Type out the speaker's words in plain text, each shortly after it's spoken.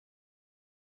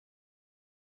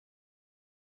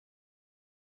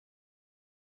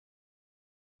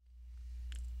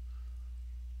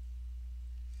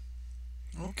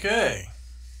Okay,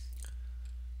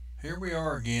 here we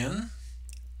are again.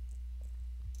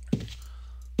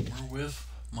 We're with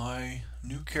my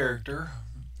new character.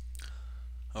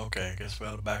 Okay, I guess we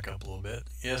ought to back up a little bit.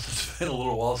 Yes, it's been a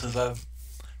little while since I've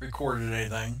recorded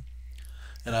anything,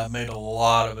 and I've made a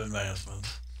lot of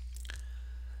advancements.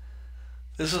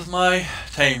 This is my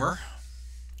tamer.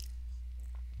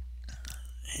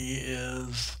 He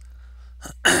is,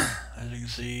 as you can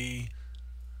see,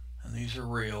 and these are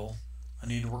real. I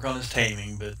need to work on his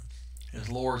taming, but his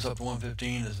lore is up to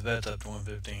 115, his vet's up to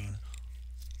 115,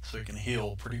 so he can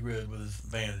heal pretty good with his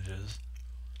bandages.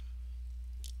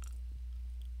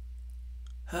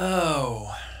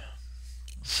 Oh,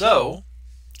 so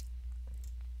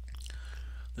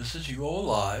this is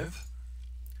UOAlive.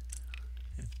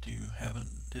 If you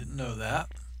didn't know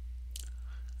that,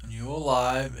 and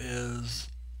UOAlive is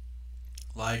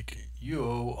like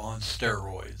UO on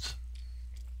steroids.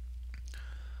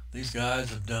 These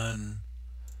guys have done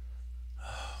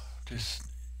just,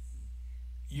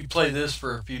 you play this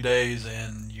for a few days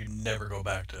and you never go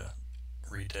back to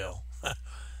retail.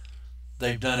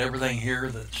 They've done everything here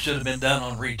that should have been done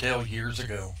on retail years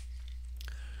ago.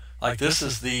 Like this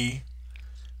is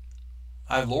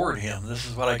I lured him. This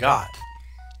is what I got.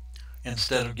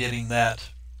 Instead of getting that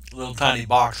little tiny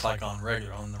box like on the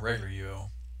regular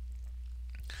UO.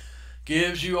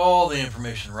 Gives you all the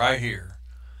information right here.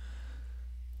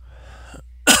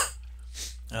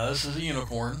 Now this is a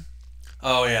unicorn.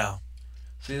 Oh yeah.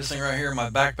 See this thing right here in my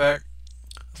backpack?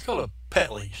 It's called a pet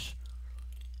leash.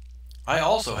 I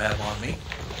also have on me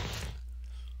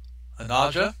a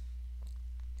Naja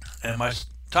and my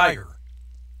tiger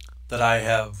that I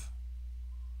have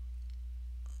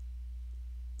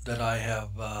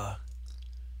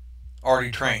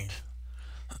already trained.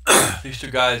 These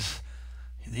two guys,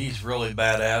 he's really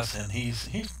badass, and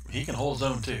he can hold his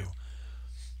own too.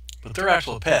 But they're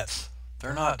actual pets.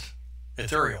 They're not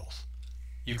ethereals.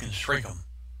 You can shrink them.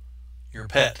 Your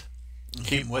pet and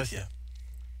keep them with you.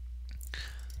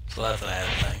 So that's an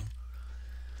added thing.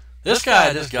 This guy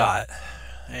I just got,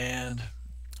 and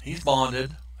he's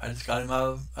bonded. I just got him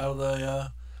out of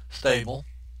the stable.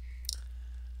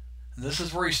 And this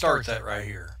is where he starts at right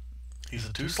here. He's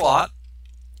a 2 slot.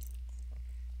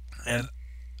 And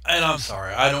I'm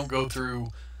sorry, I don't go through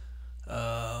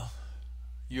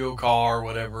UO car or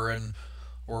whatever,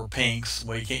 or pinks.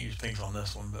 Well, you can't use pinks on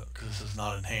this one, but because this is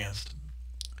not enhanced.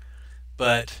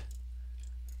 But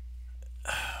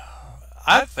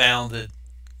I've found that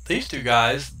these two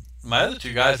guys, my other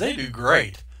two guys, they do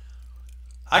great.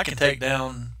 I can take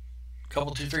down a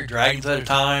couple, 2, 3 dragons at a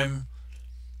time.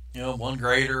 You know, 1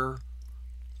 greater.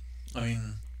 I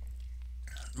mean,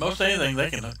 most anything they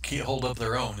can hold up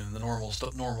their own in the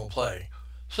normal play.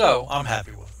 So I'm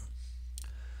happy with them.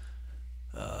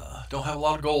 Don't have a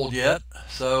lot of gold yet,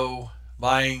 so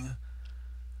buying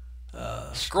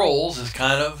scrolls is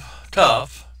kind of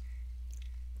tough.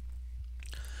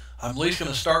 I'm at least going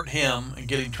to start him and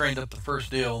get him trained up the first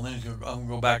deal, and then I'm going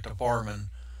to go back to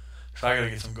farming. So I got to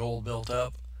get some gold built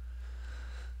up,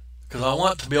 because I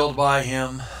want to be able to buy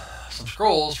him some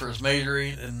scrolls for his majory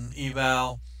and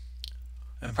eval,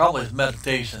 and probably his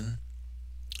meditation,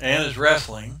 and his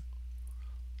wrestling,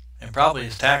 and probably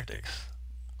his tactics.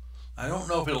 I don't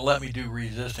know if it'll let me do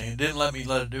resisting. It didn't let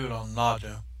it do it on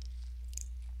Naja.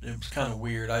 It was kind of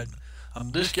weird.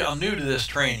 I'm new to this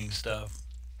training stuff.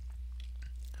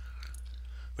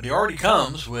 But he already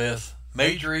comes with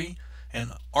majory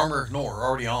and armor ignore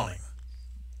already on him.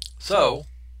 So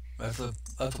that's a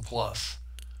plus.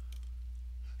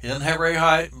 He doesn't have very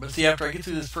high, but see, after I get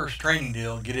through this first training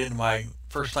deal and get into my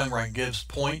first time where I can give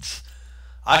points,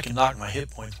 I can knock my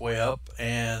hit points way up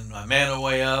and my mana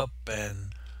way up, and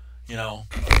you know,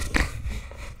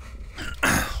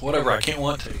 whatever I can't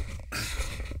want to.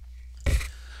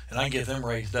 And I can get them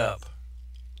raised up.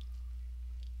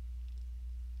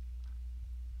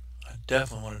 I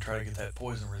definitely want to try to get that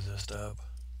poison resist up.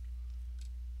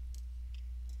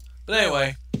 But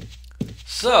anyway,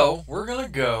 so we're going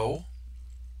to go.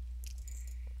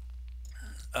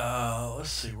 Let's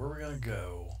see, where we're going to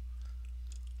go.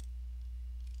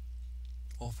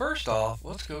 Well, first off,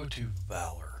 let's go to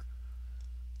Valor.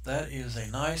 That is a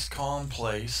nice, calm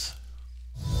place.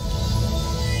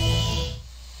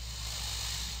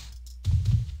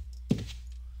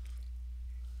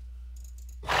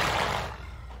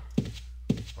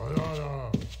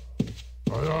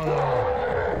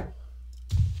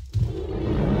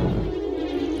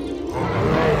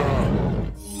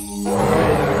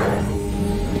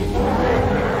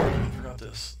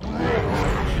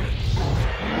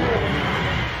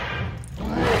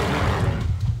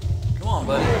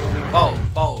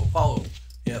 Follow.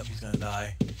 Yep, he's gonna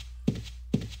die.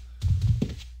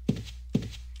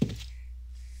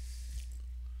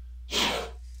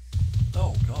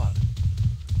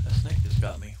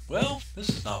 Well, this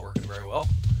is not working very well.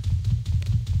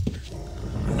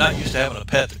 I'm not used to having a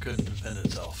pet that couldn't defend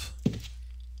itself.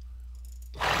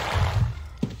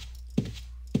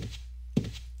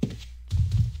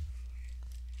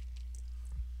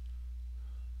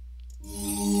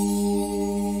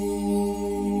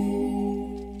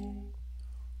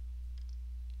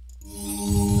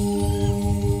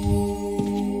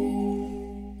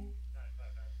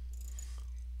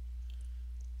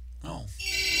 No.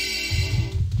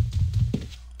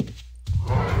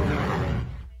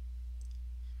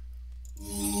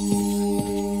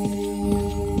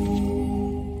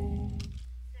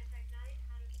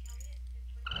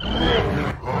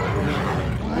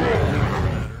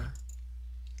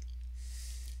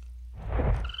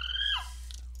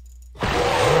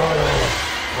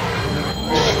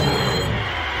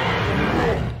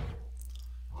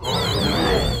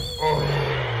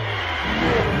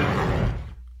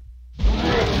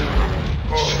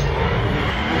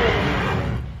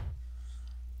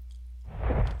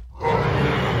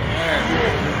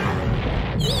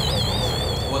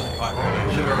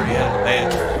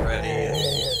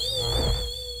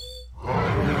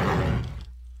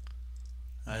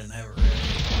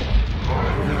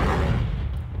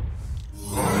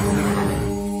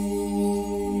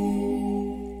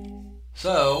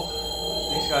 So,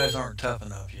 these guys aren't tough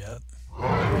enough yet.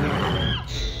 I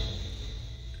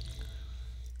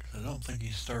don't think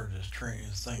he started his training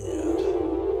thing yet.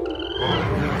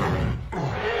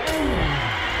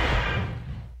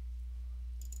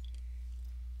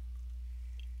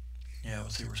 Yeah,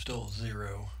 let's see, we're still at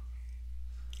 0.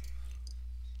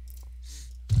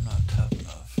 They're not tough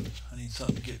enough. I need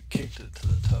something to get kicked it to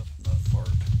the tough enough part.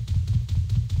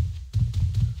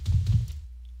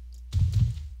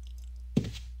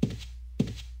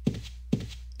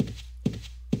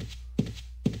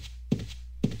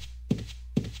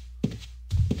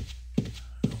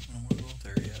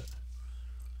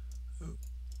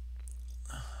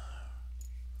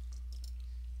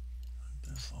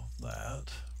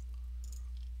 That.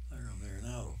 There,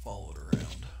 now it'll follow it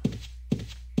around.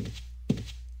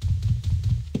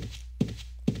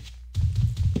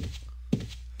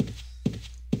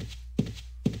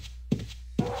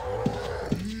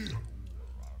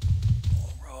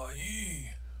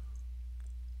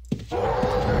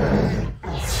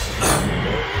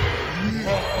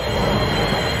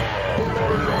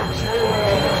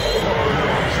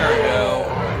 There we go.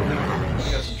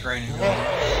 Got some training going.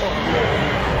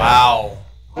 Wow.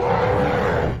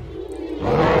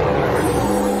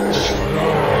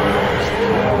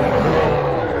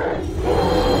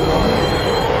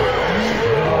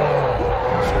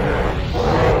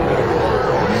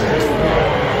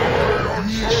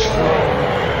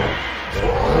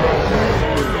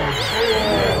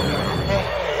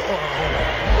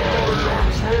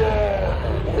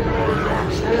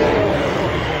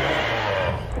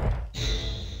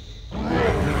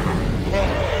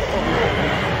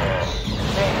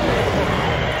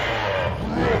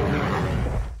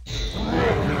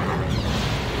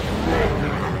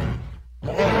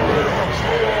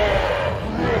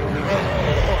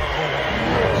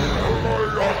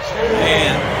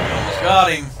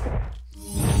 Got him.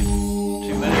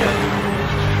 Too many of them.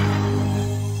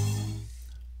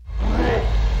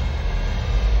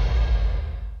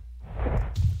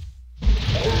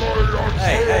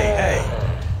 Hey, hey, hey.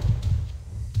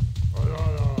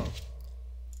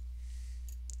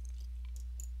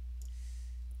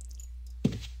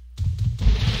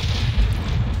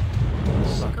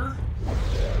 Sucker.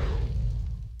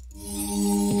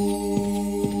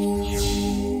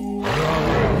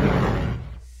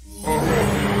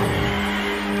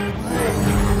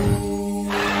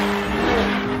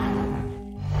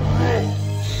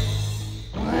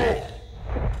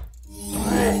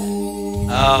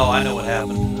 Oh, I know what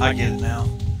happened. I get it now.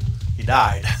 He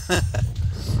died.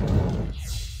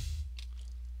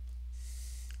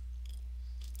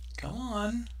 Come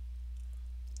on.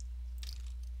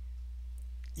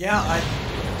 Yeah,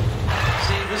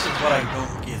 see, this is what I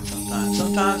don't get sometimes.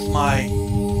 Sometimes my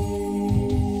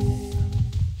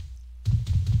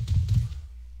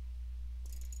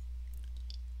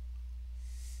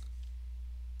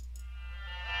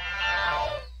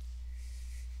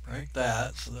break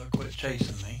that so they'll quit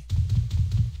chasing me.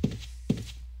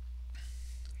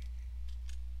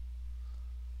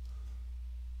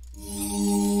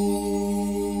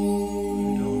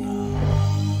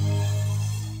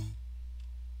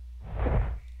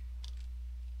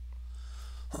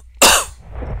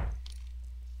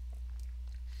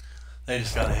 They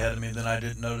just got ahead of me, then I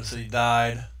didn't notice that he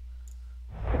died.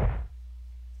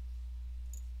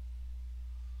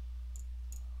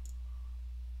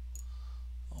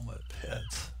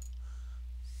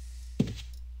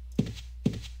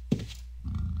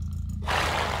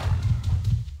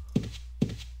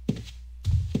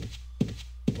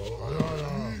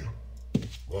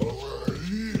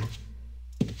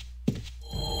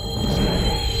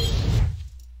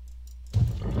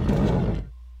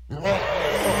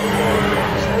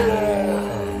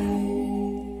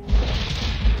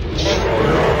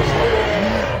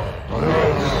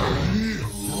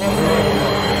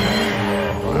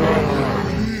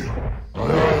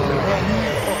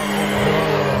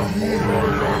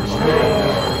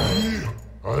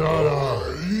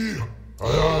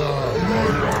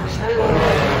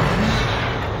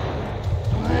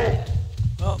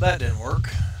 that didn't work.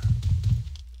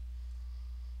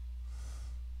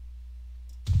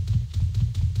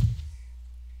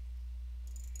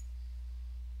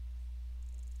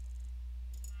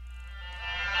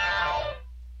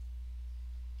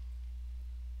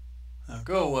 Now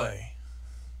go away.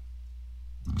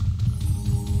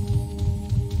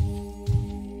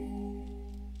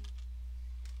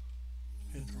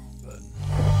 Hit the wrong button.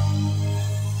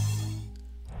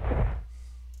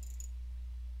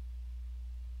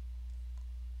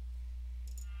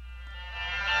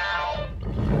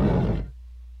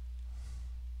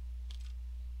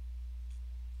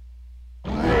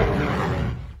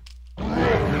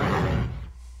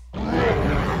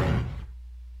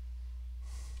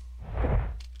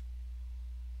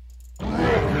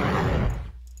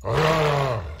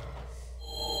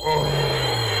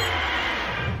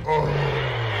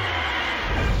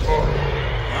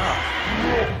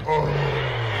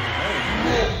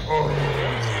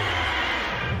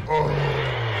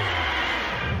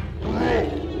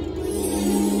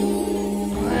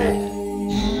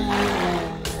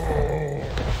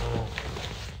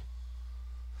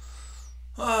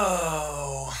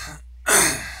 Oh,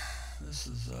 this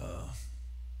is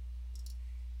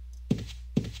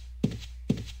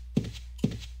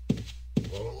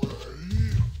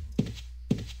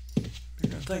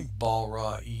you're gonna think ball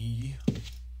raw E.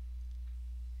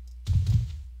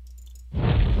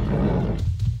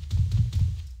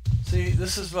 See,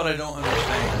 this is what I don't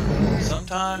understand.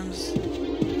 Sometimes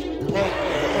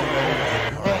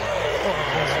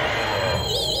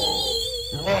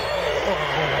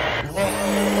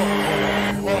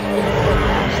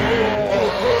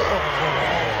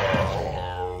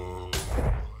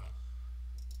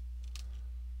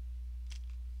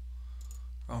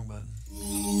wrong button.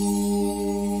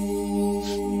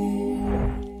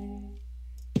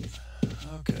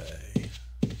 Okay.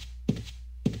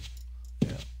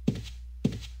 Yeah.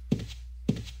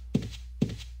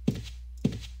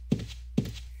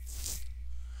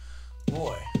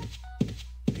 Boy,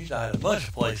 he died a bunch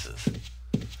of places.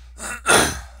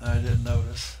 I didn't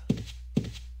notice.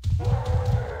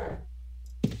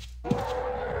 I'm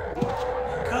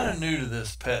kind of new to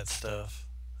this pet stuff.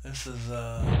 This is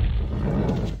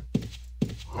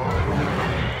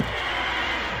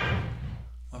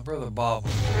my brother Bob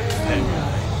was a pet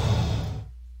guy.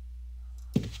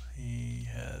 He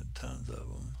had tons of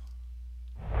them.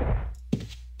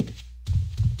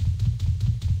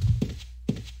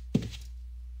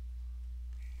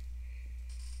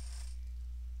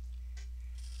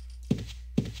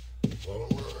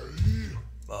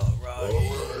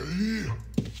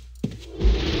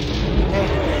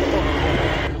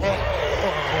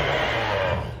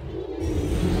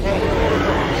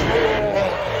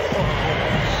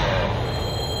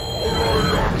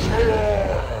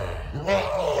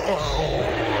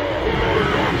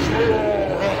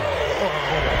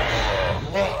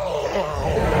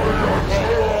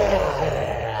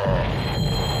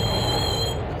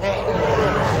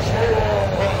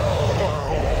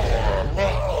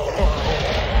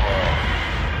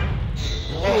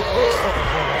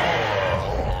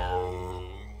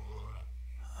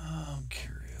 I'm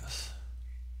curious.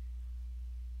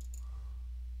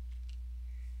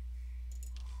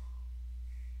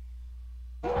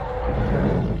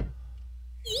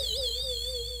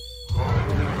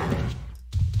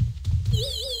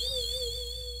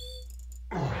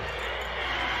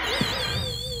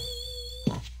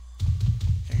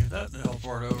 Can't get that L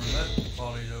part over that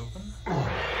body's open. I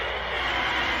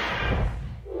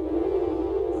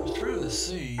was trying to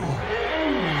see.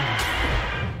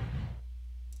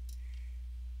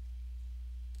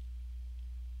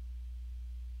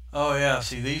 Oh yeah,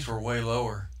 see these were way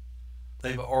lower.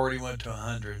 They've already went to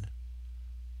 100.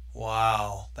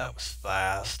 Wow, that was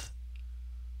fast.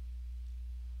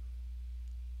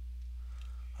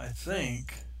 I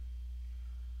think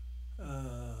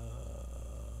no,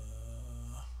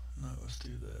 let's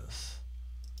do this.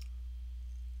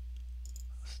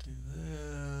 Let's do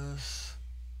this.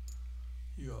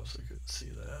 You obviously couldn't see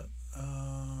that.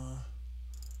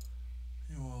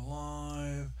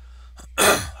 UOAlive.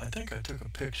 I think I took a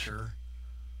picture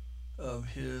of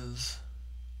his.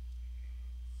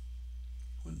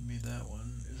 Wouldn't be that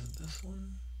one. Is it this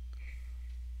one?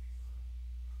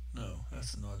 No,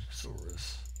 that's an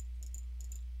Allosaurus.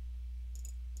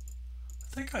 I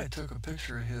think I took a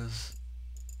picture of his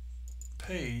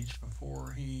page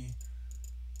before he.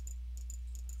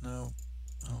 No,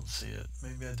 I don't see it.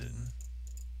 Maybe I didn't.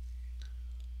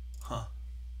 Huh.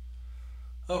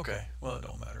 Okay, well, it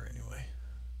don't matter anyway.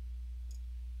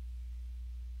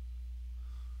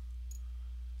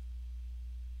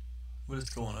 but it's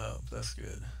going up. That's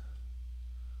good.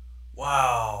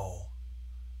 Wow.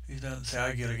 He's done. See,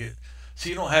 I gotta get.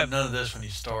 See, you don't have none of this when you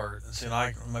start. And see,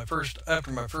 after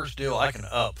my first deal, I can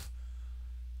up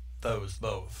those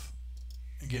both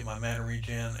and get my mana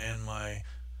regen and my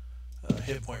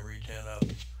hit point regen up,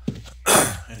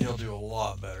 and he'll do a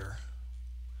lot better.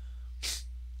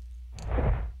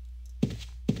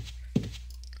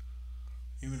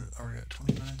 Even already at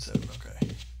 29.7. Okay.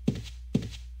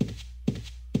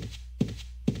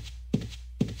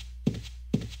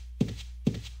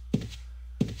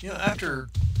 You know, after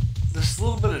this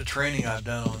little bit of training I've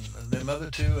done on them other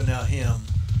two and now him,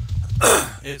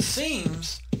 it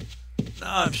seems,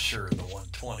 now I'm sure the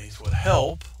 120s would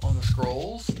help on the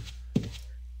scrolls,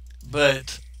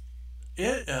 but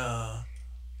the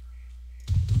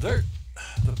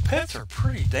pets are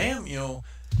pretty damn,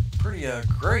 pretty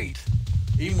great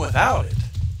even without it.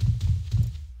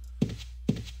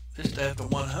 Just at the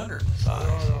 100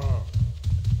 size.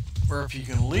 Or if you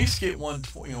can at least get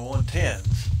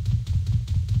 110s.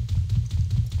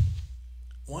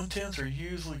 110s are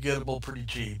usually gettable pretty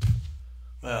cheap.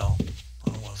 Well,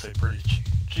 I don't want to say pretty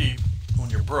cheap. When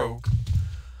you're broke,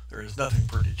 there is nothing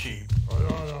pretty cheap. But,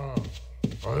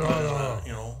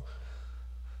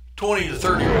 20 to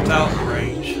 30,000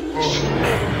 range.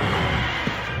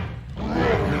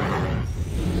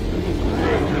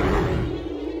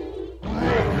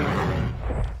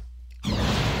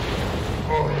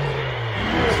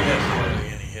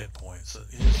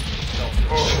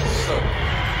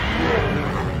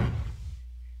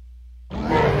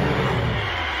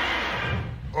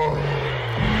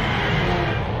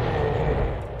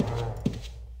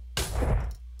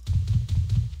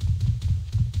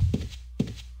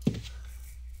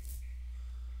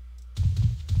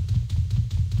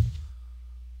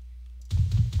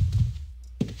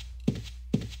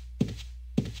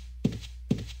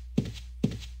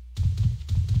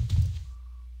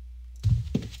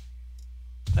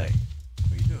 Hey,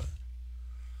 what are you doing?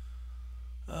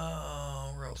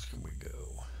 Where else can we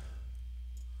go?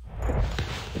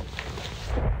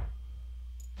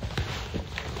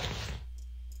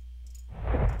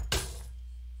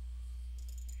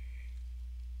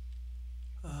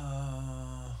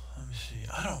 Let me see.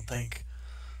 I don't think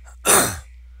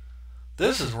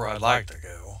this is where I'd like to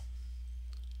go.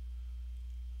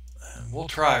 And we'll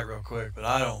try it real quick, but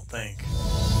I don't think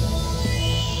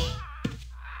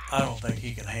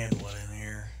he can handle it in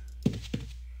here.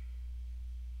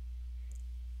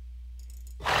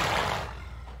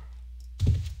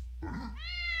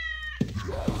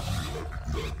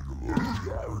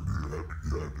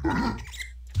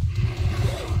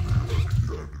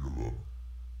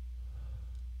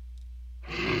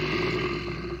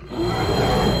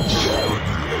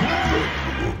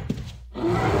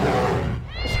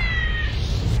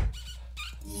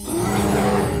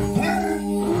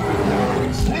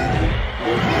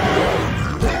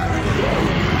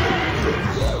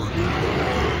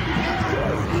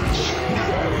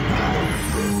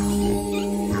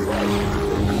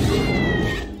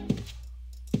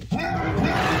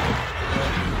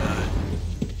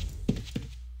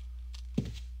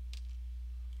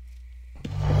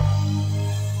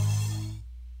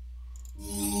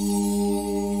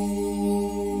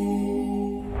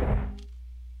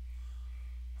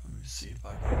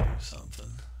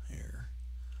 Something here.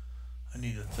 I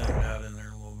need to thin it out in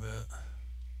there a little bit.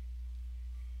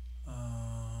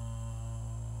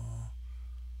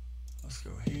 Let's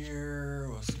go here.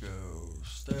 Let's go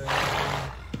stay.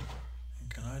 And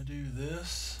can I do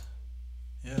this?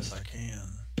 Yes, I can.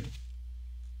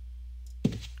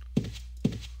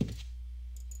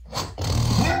 Well,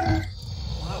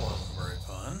 that wasn't very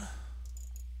fun.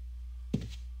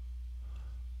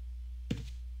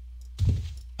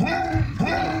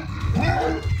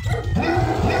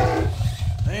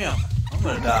 Damn, I'm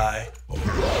gonna die.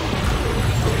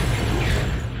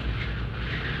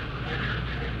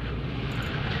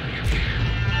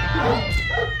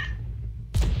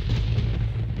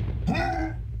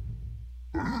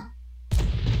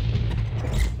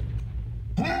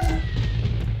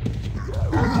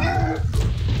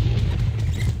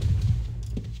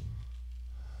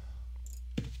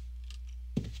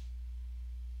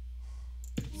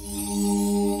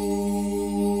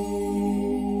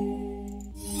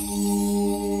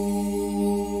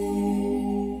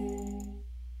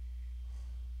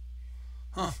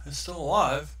 Huh, it's still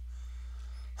alive.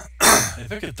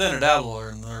 If it could thin it out a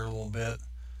little bit,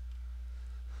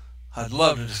 I'd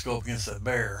love to just go up against that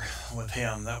bear with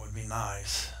him. That would be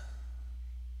nice.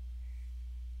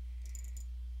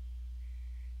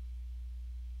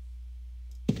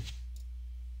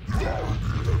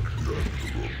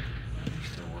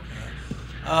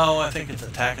 Oh, I think it's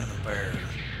attacking the bear.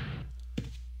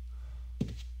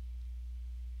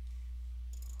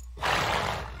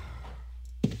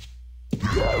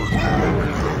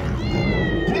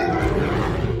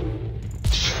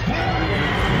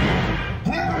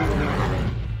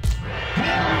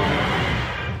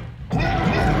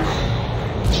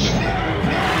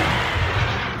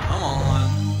 Come on.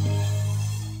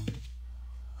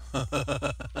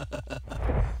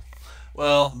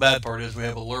 Well, the bad part is we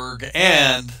have a lurg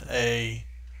and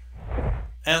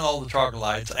all the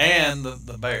troglodytes and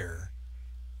the bear.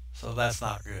 So that's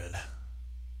not good.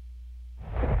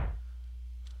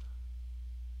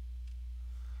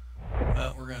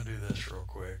 Well, we're going to do this real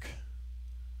quick.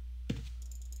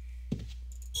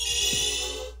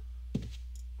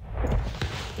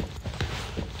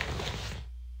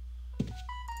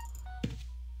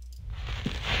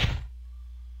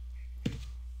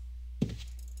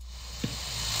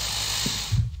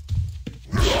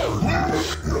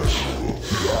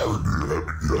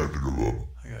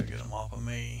 I gotta get them off of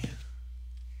me.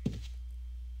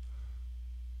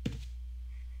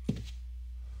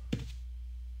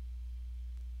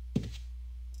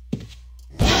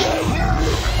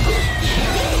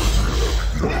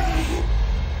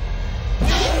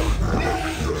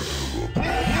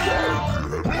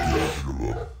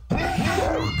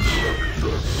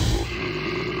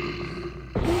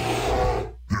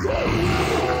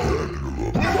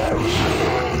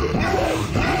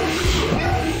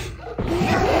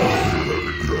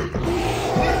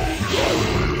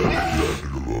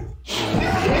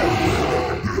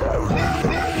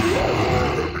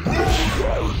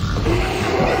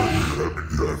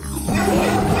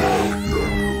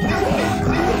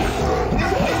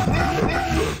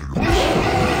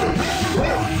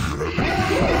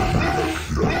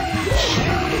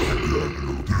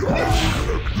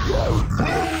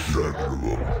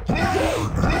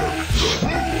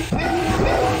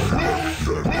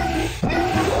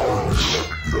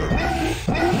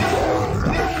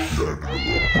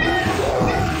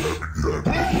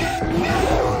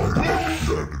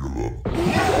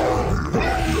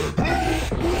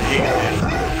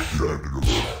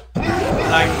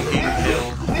 I can keep it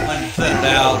killed. Let him set it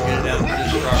out, get it down to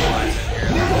this troglodytes in here.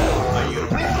 My unit.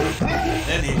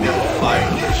 Then he'd be able to fight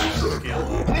and skill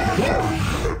up.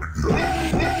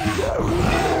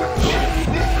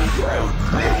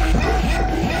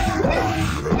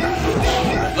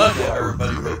 I'd love to have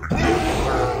everybody, but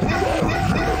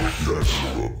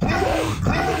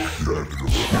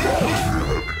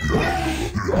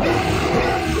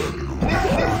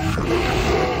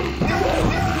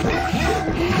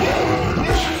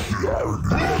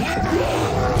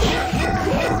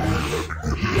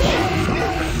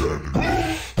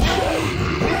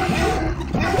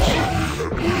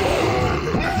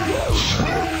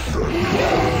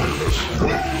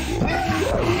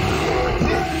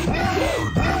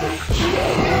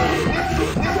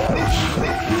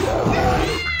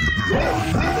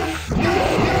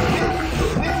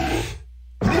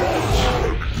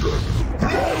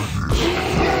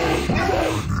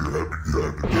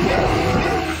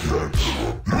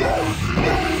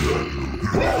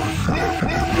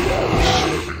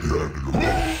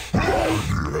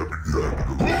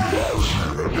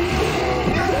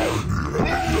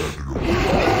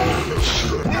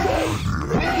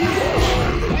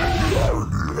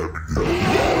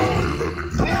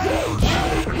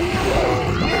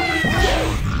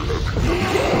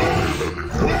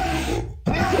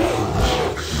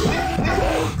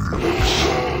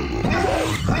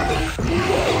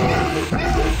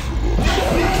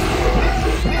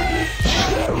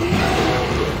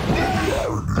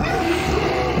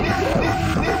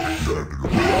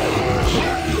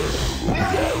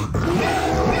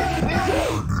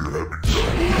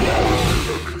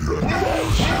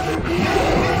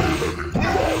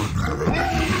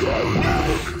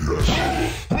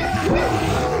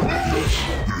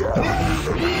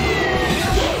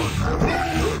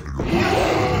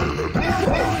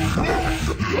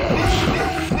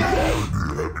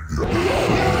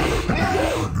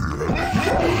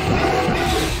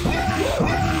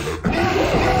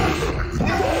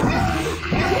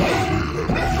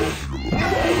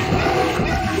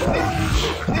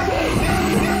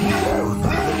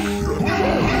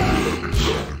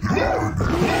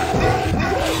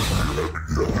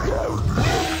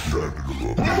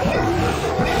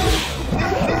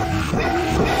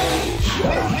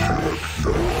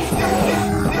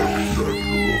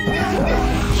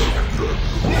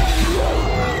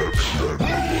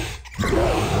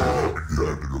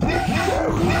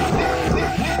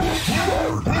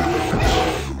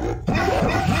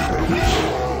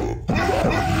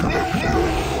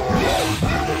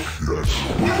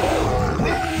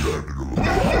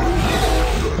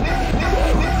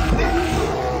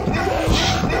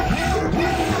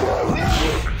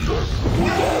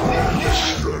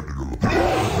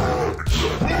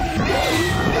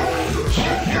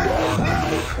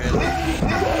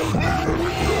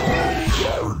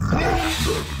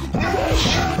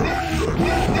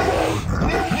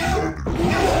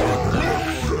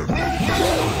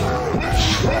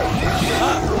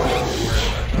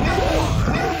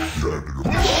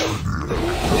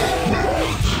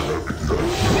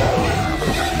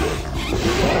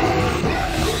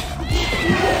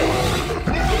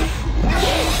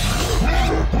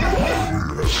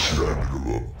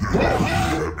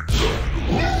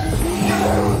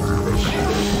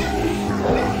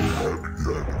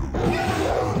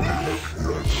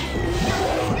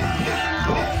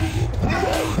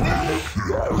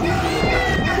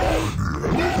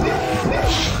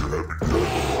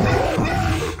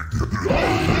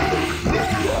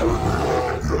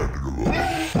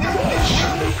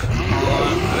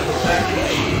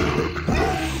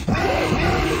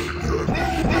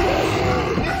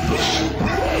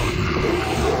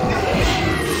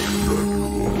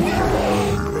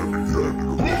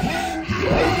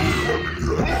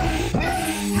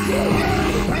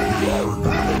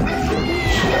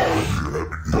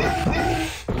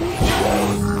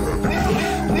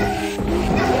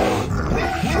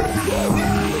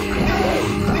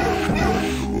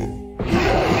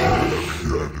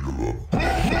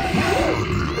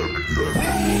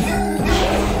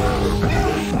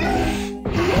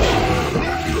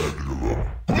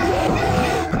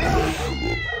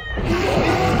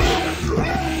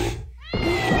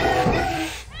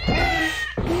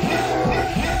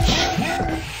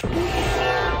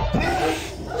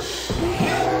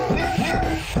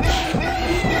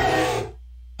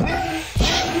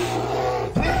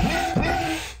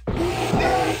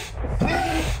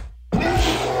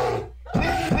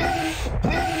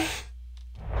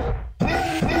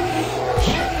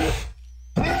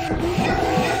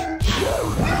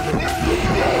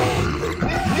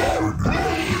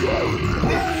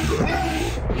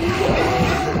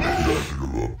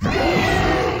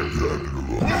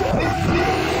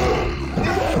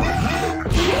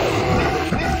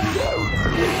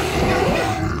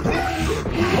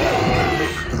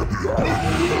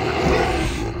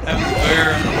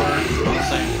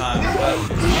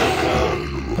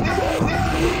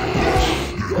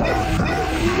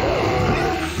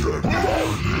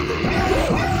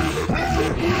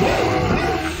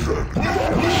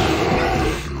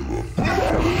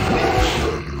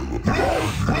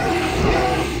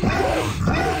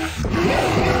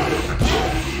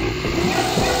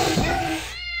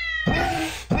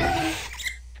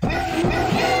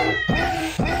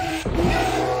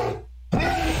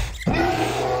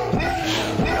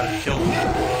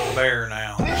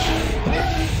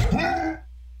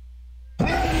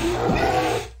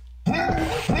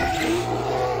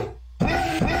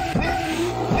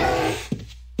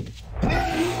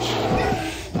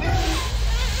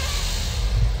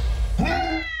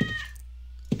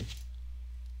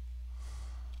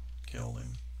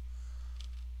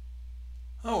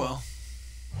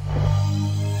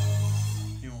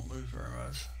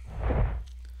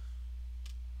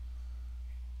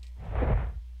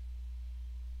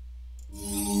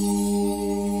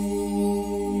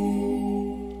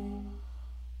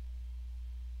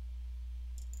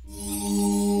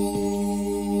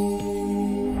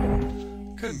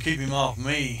couldn't keep him off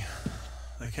me.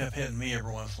 They kept hitting me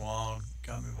every once in a while.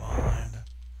 Got me behind.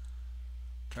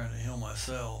 Trying to heal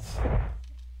myself.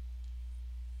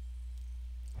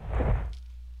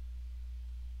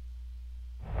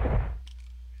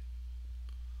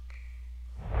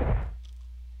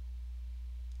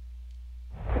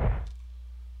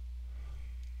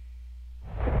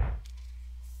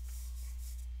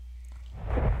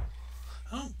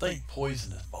 I don't think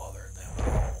poison is bothering them at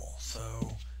all. So,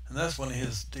 and that's one of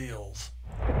his deals.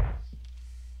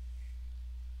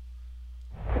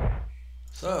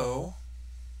 So,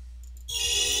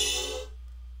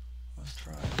 let's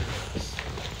try this.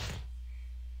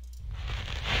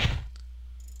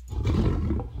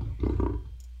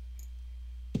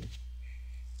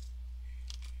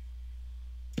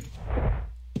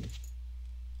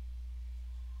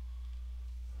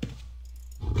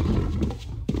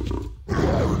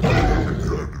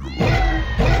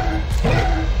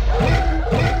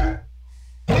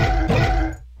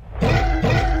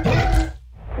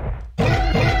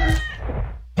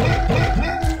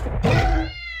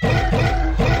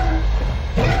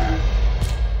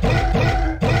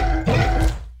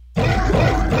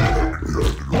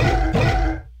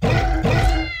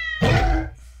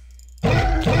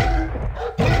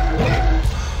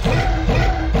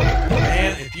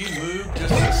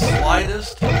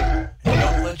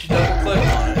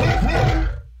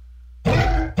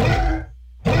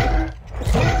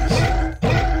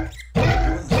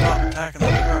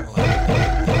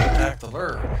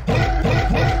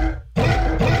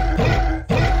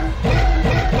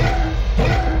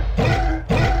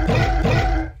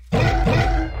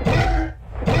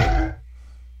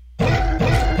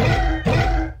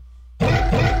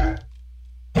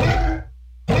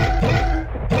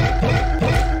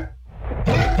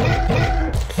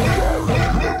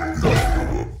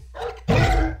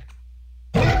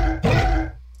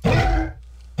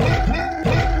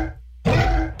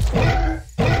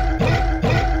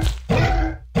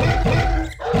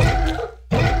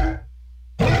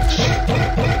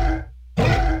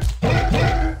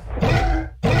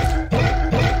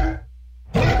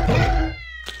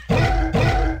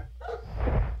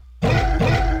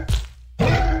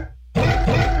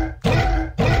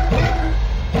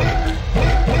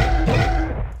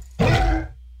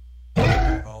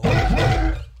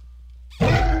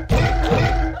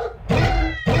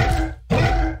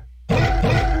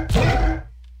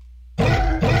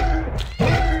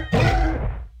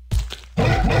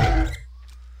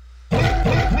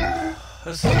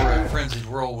 This is where a frenzied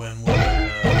whirlwind would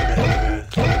have been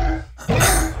good.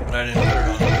 But I didn't put it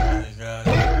on either one of these guys.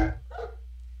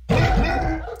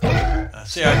 I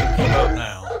see I can keep up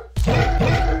now.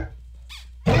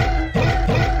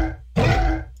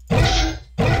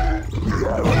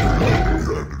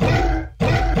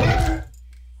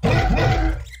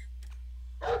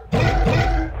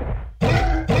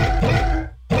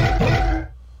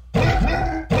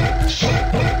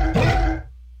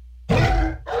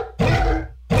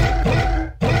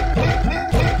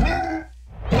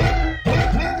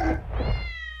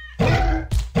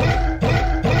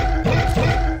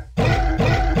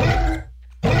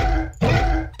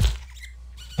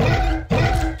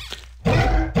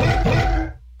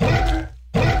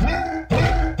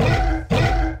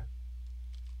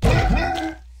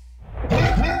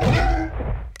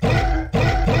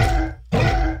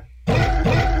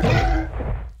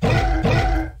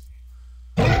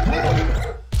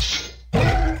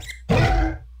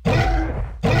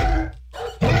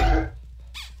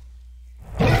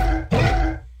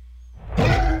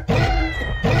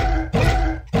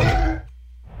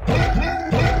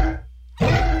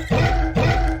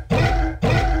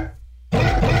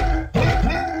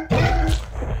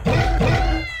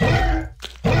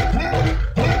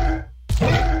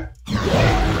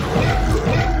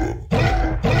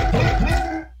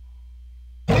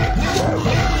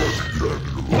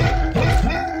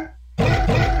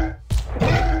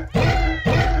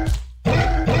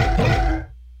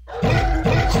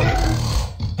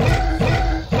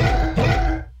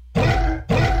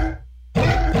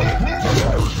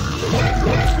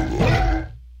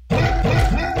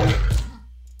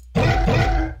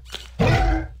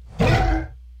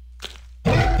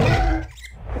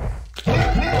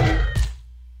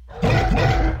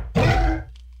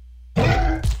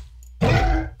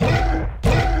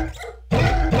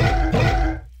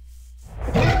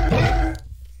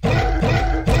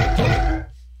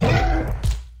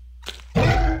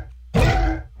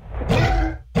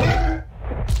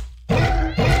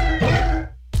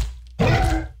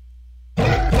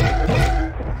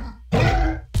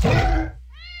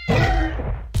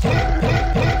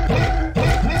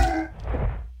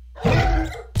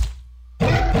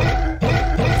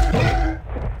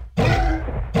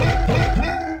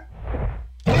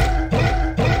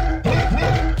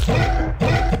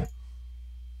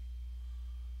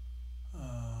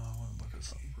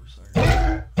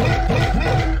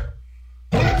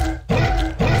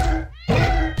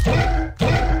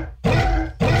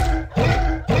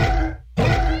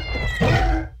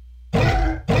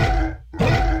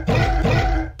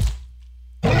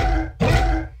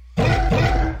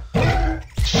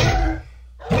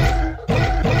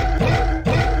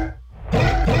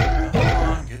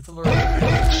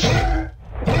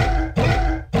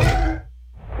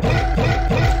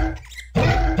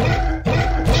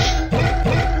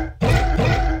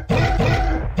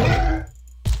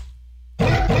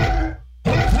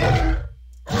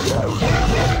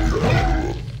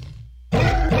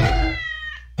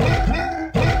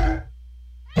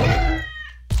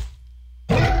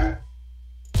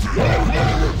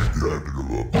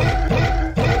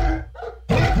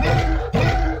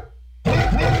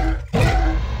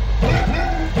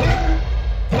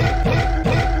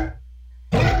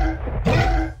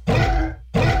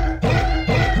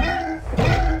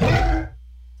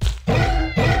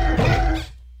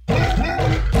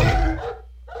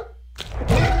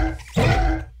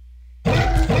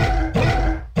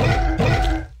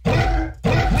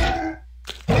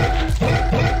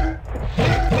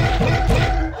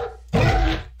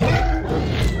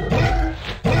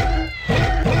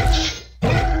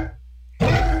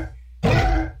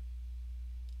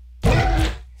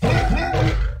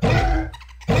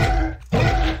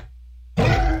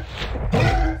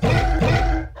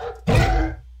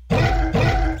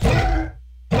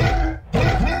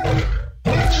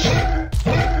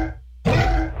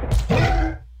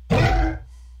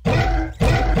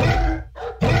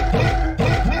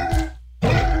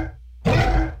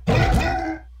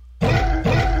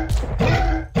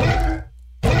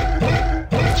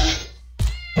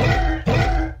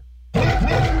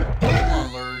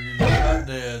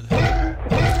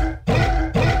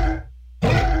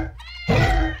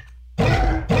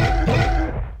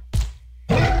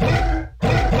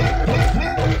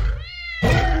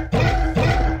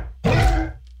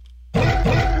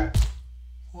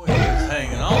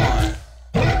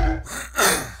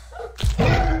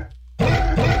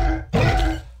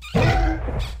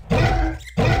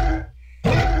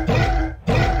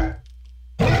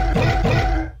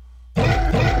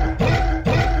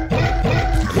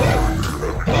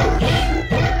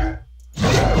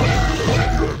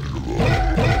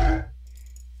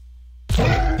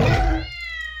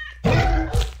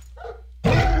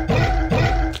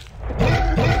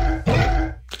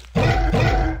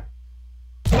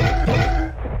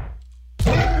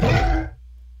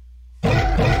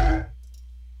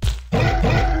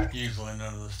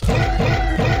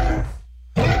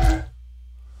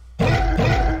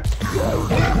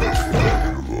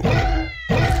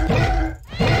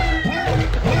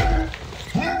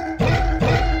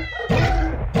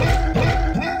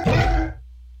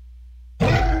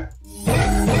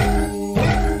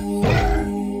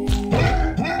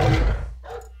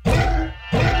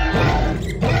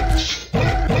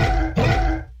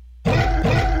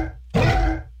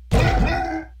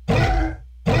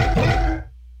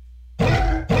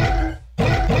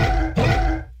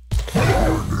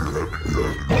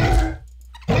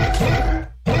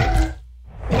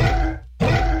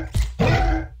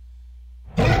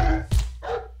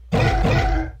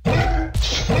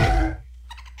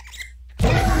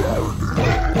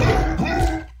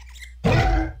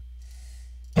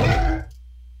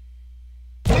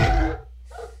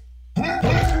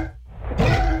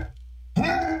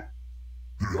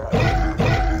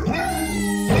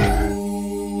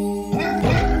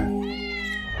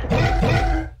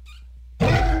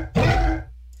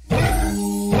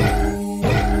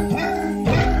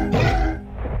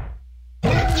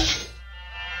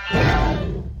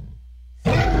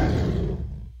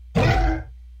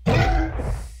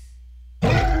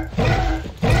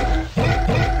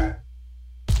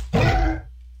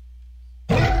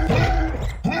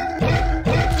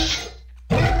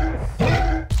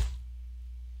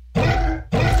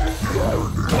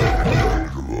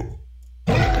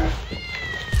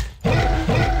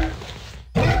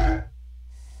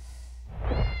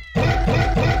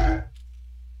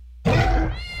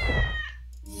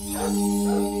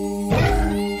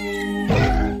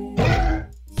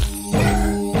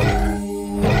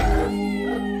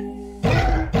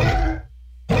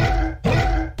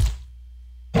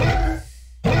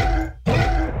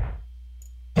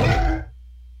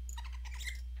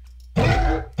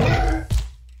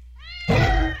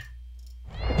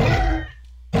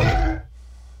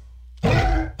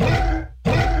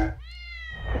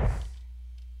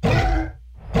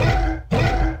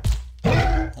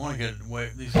 get away,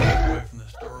 these guys away from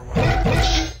this doorway.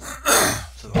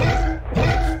 So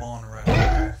they'll spawn right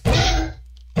there.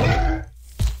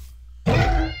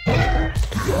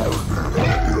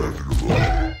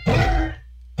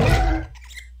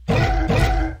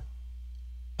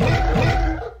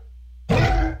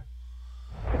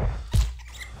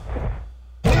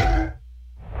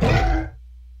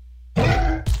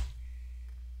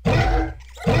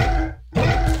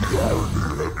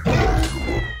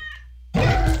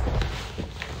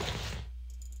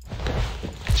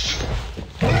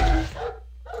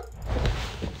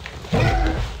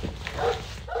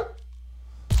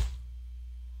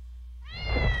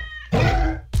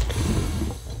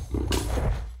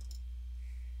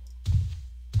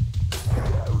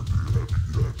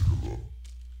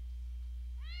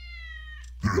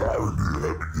 Do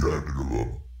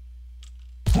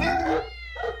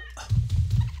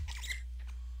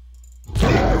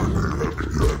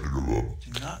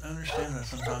not understand that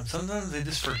sometimes. Sometimes they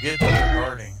just forget that they're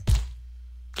guarding.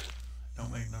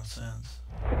 Don't make no sense.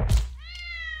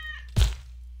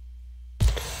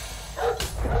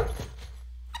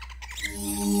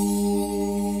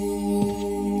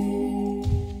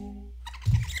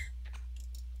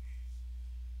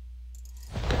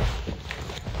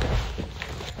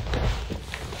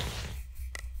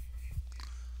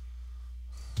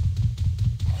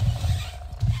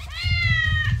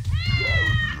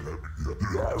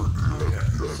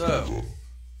 So,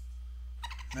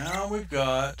 now we've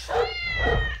got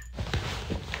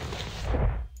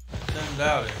thinned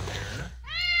out in here.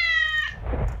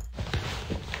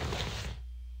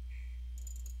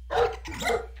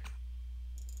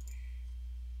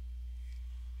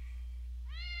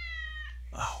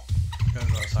 Oh,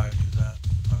 gotta go outside and use that.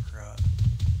 I forgot.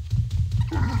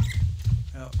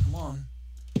 Yep, come on.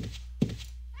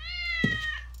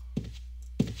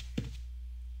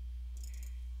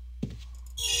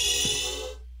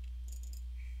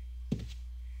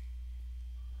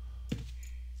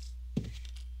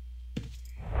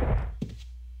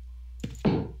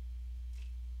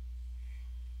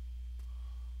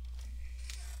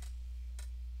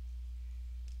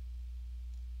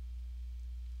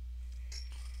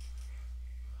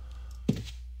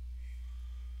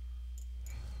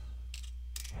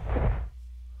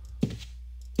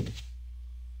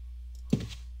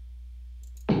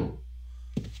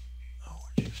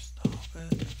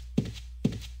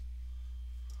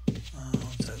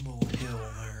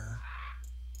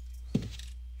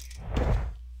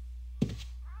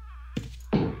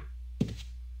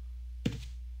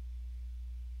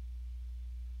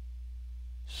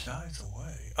 Shies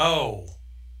away. Oh.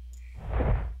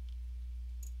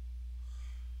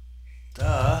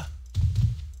 Duh.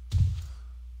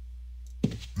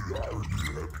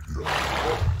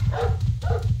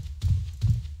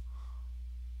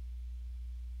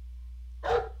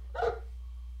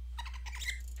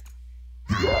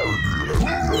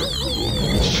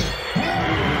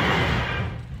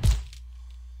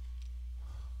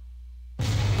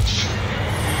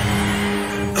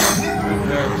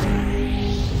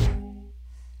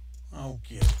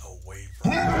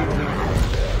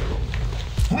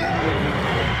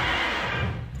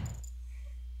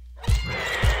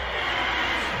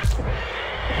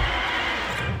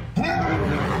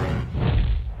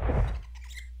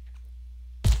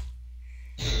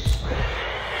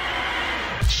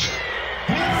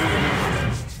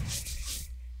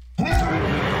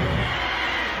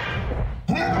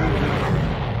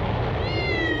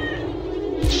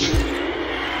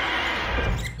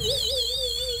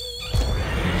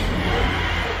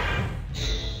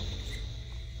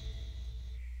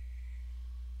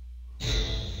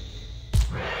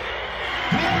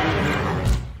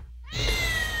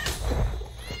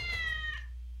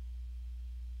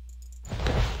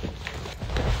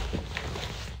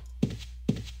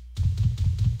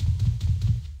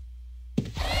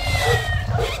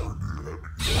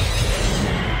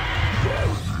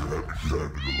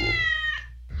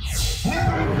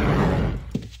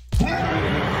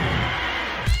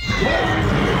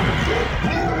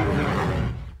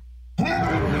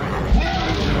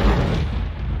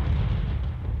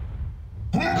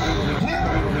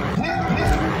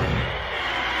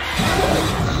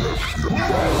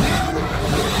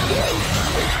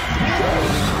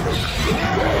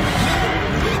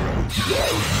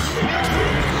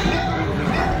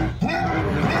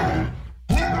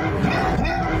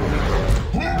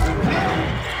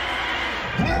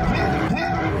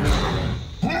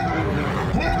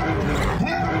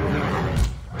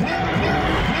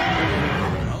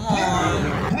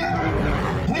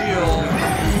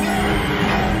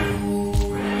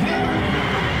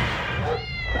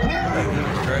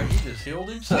 Healed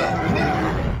himself.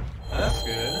 That's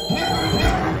good.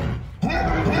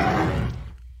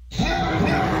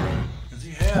 Because he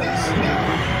has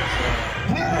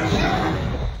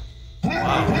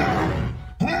wow.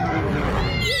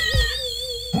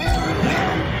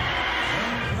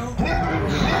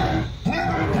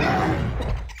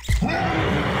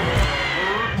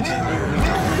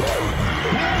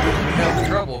 He'd have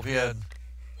trouble if he had.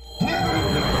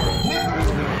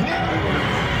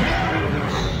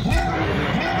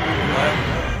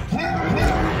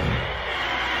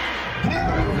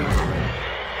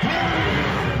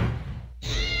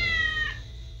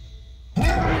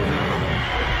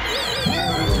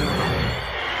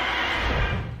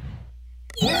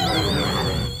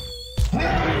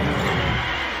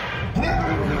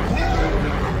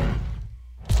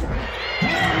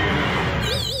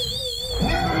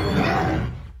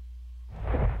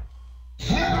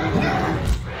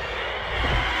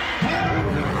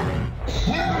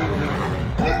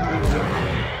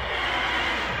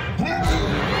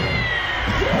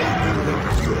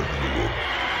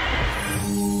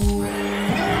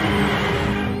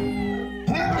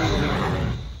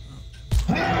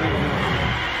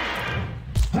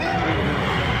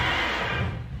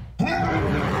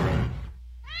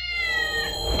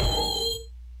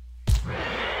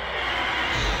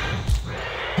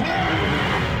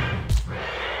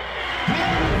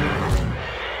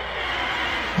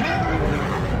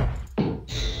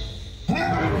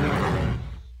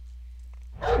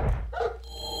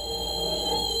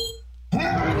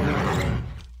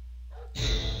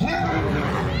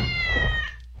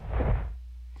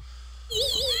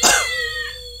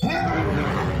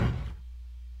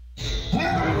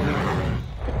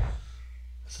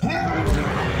 So,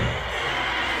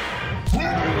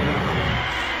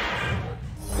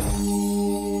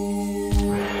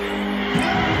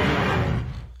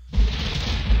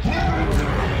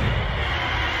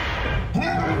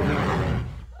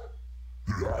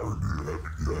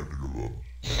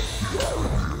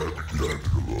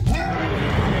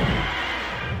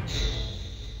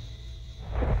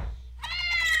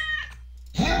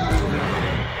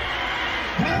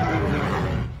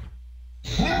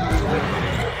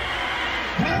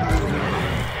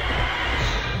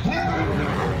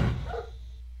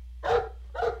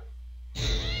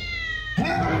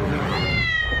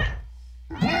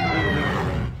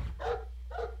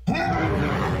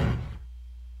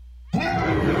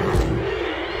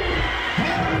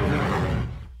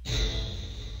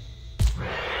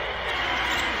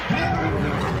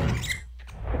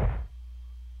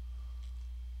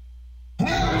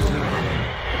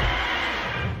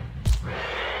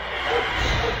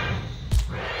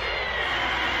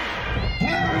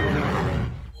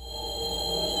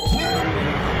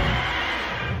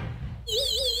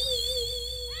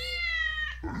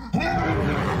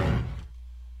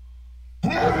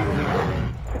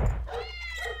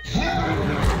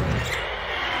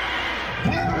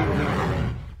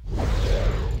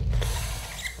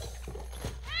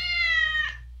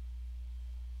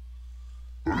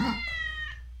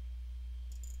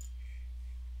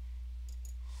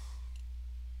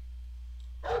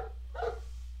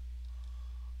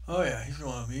 oh yeah, he's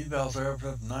going. Meat valves are up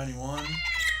to 91.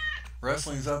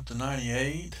 Wrestling's up to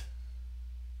 98.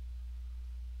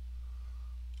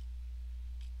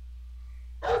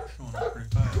 He's going up pretty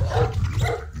fast.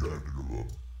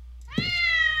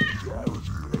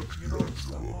 You know what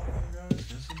stuff off there, guys?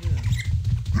 Yes, he did.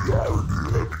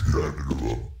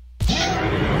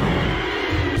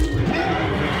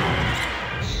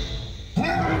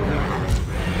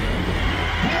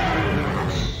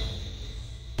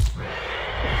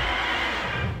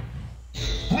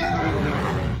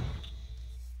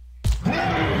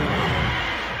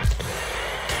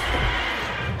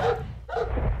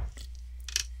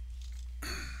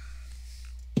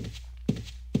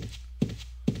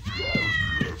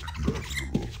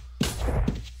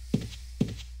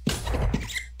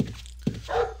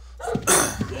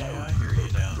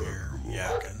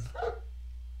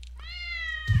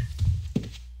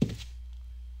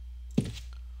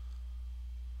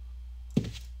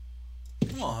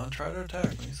 Come on, try to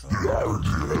attack me. So there you go.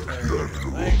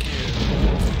 Thank you.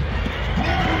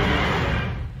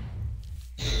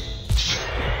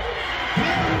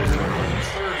 It's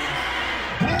 30.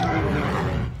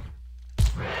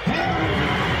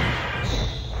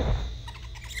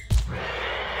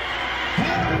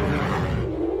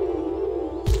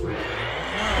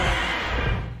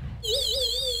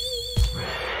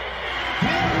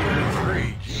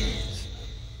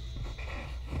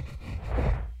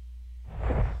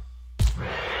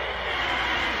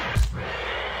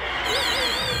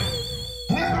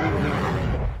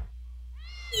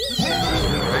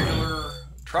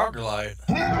 Troglodyte. Fine.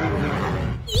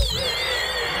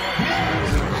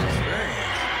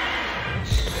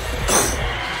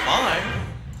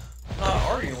 I'm not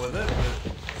arguing with it, but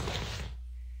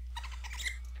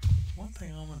one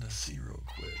thing I wanted to see real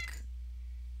quick.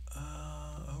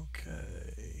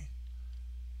 Okay.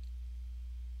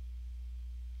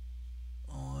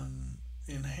 On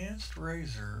enhanced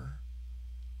razor.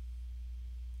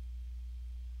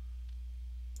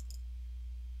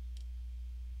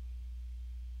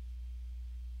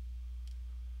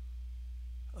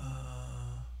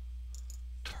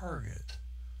 Target.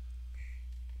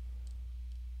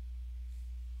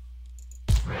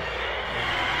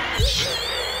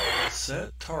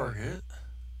 Set target.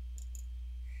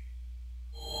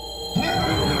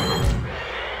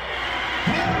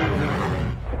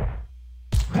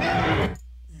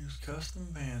 Use custom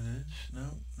bandage.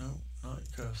 Nope, nope, not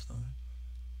custom.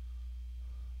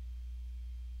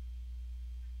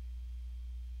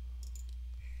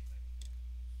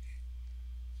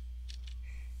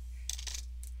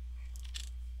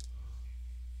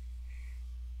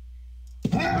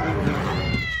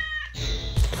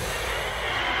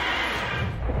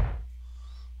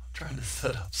 Trying to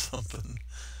set up something.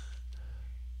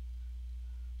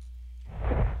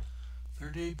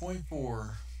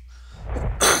 38.4.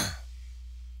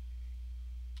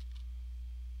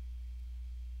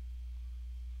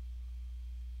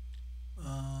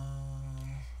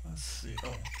 Let's see.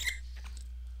 Oh.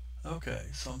 Okay,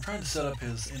 so I'm trying to set up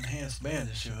his enhanced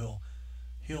bandage so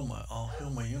I'll heal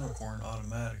my unicorn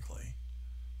automatically.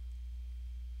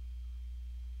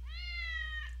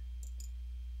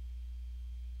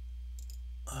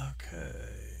 Okay.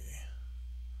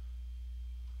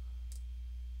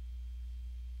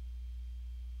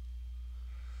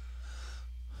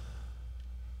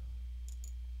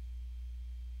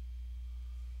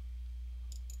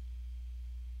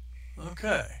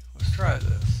 Okay, let's try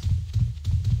this.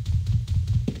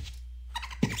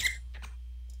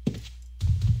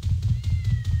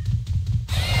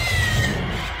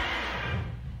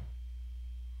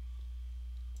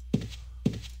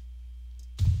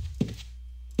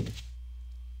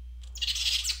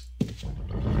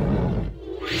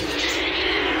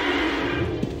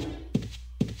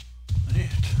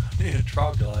 I need a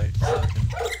troglodyte so I can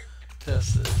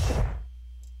test this.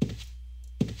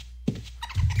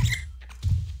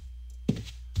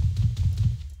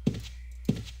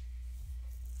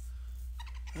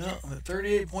 Well, I'm at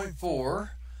 38.4.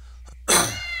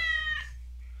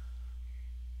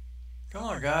 Come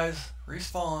on, guys.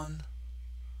 Respawn.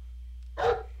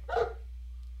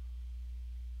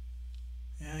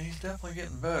 Yeah, he's definitely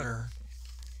getting better.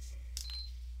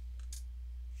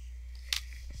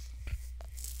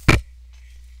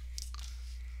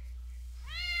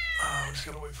 Oh, we just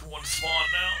gotta wait for one to spawn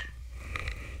now.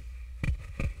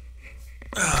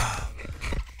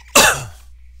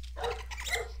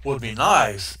 Would be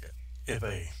nice if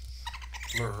a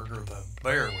lurg or the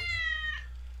bear would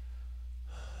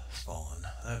spawn.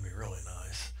 That'd be really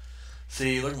nice.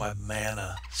 See, look at my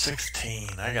mana.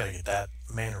 16. I gotta get that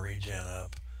mana regen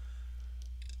up.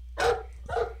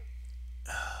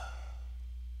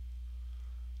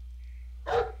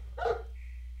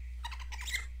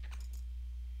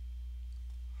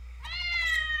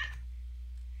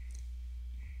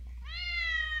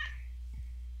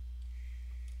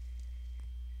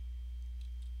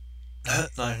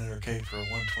 $900K for a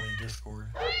 120 Discord.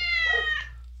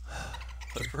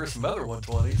 Look for some other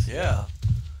 120s, yeah.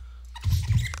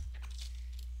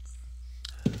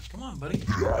 Come on, buddy.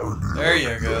 There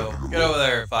you go. Get over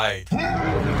there and fight. Oh,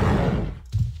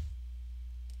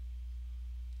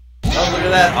 look at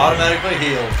that. Automatically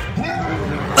healed.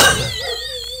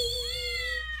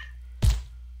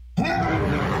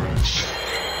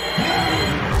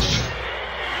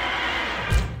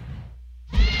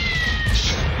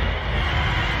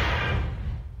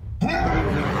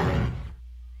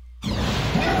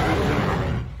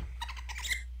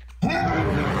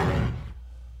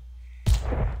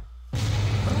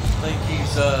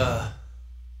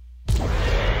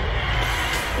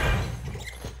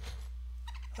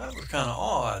 That was kind of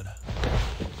odd.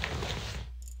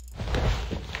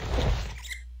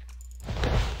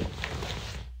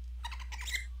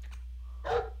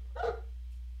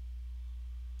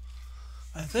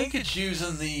 I think it's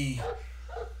using the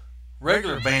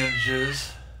regular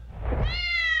bandages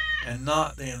and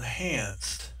not the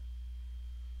enhanced.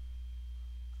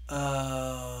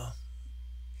 God,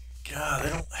 they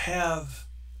don't have...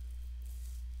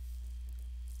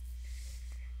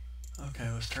 Okay,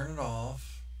 let's turn it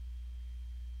off.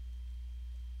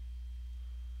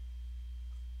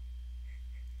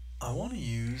 I want to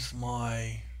use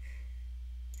my...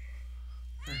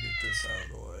 Let me get this out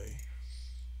of the way.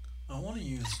 I want to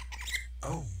use...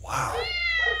 Oh, wow.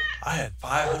 I had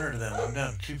 500 of them. I'm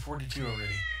down to 242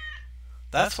 already.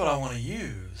 That's what I want to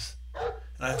use.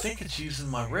 And I think it's using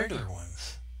my regular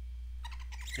ones.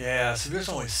 Yeah, see, there's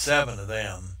only 7 of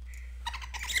them.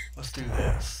 Let's do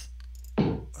this.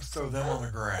 Let's throw them on the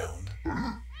ground.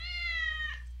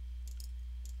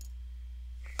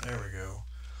 There we go.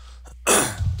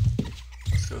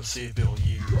 Let's go see if it'll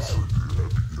use.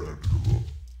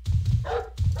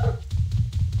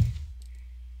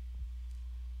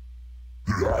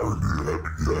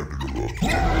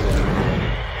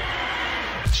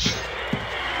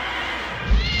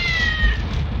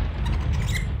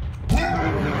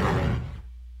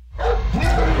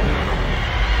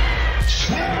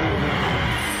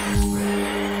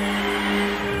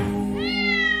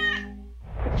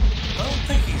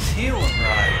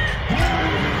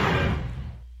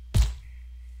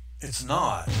 It's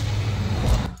not.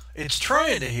 It's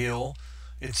trying to heal.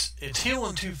 It's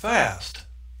healing too fast.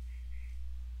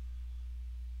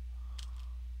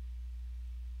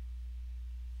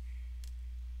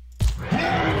 See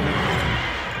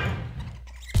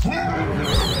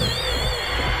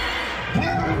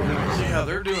how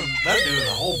they're doing? They're doing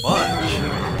a whole bunch.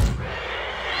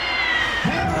 I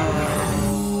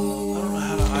don't know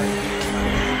how to ID my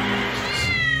name to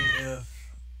see if.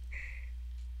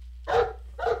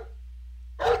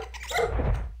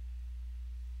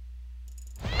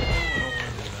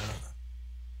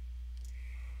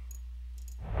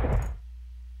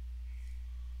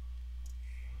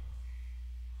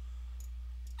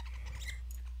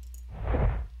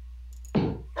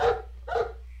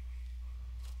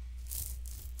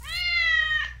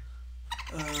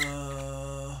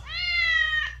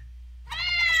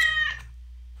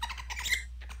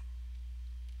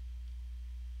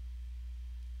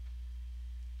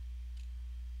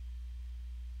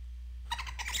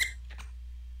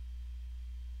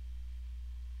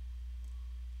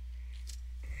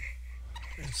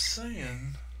 it's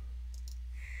saying,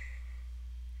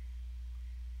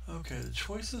 okay, the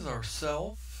choices are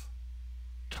self,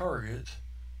 target,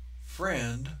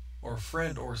 friend, or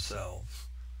friend or self.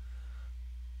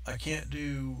 I can't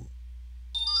do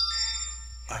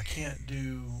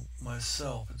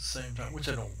myself at the same time, which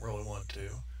I don't really want to.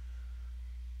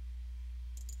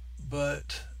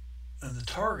 But, and the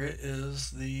target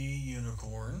is the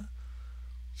unicorn.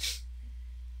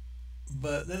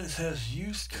 But then it has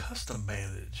use custom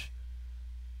bandage.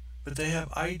 But they have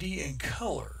ID and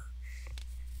color.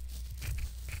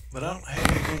 But I don't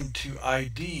have anything to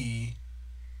ID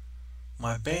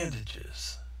my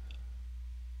bandages.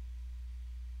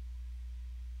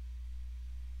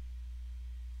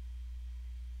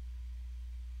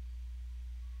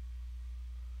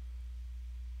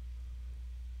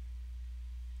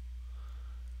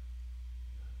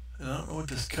 And I don't know what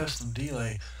this custom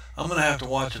delay. I'm going to have to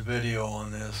watch a video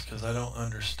on this because I don't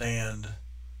understand.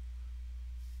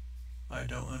 I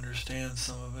don't understand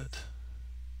some of it.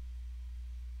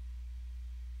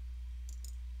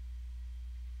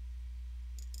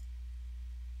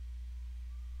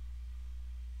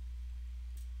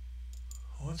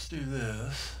 Let's do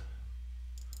this.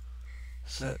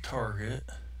 Set target.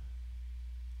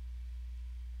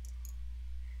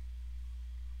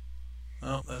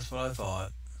 Oh, that's what I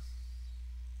thought.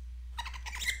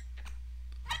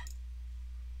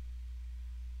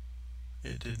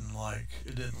 It didn't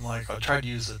like, I tried to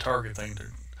use the target thing to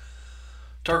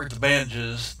target the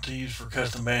bandages to use for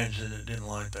custom bandages, and it didn't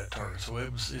like that target. So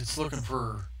it's looking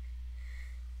for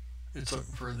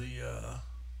the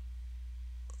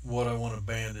what I want to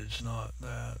bandage, not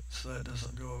that. So that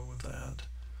doesn't go with that.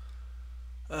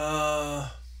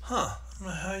 I don't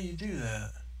know how you do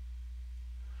that.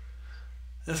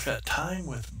 It's got time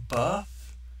with buff.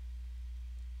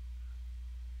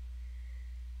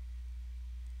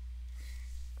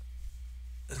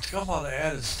 It's got a lot of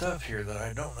added stuff here that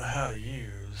I don't know how to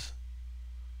use.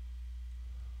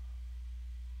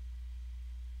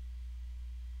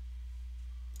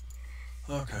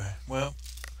 Okay, well,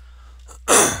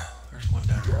 there's one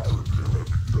down here.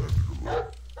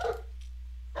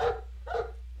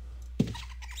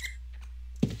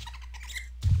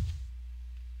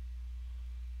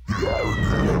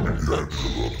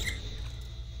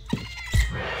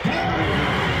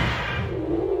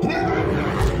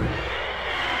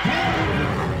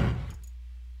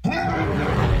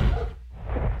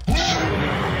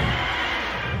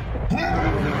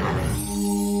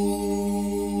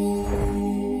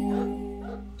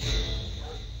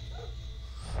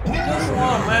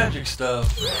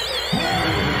 Stuff. He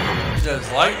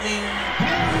does lightning,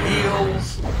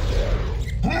 heals,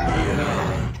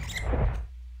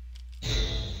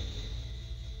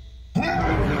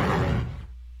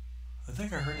 I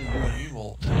think I heard him do an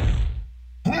E-Volt too.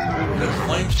 He does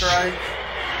flame strike.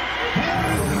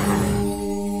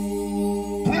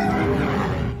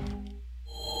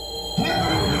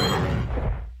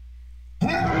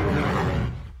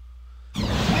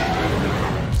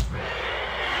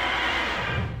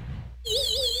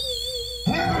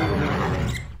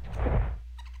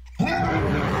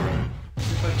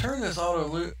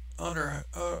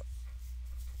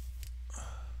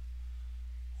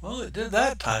 Well, it did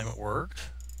that time. It worked.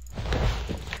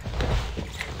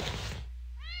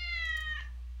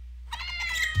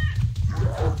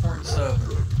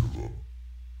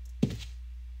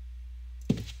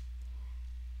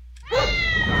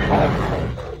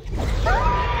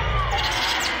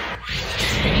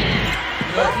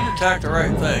 If you attack the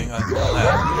right thing, I'd call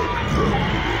that.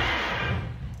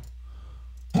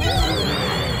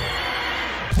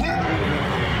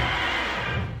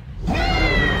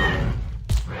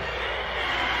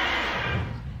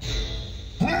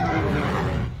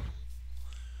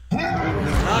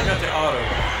 Now I got the auto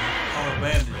on a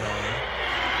bandage on.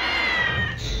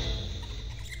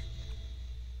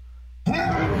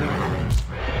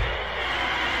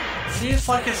 See, it's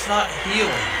like it's not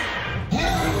healing.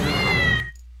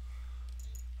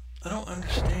 I don't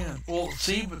understand. Well,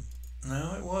 see, but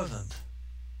no, it wasn't.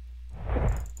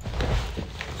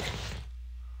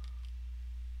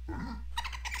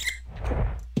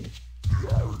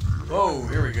 Whoa,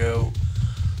 here we go.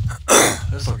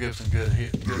 This will give some good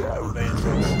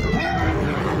advancements.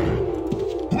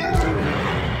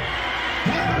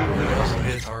 It also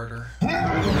hits harder.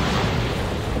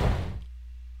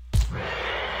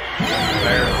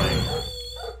 Barely.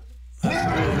 That's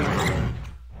good.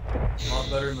 A lot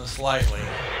better than the slightly.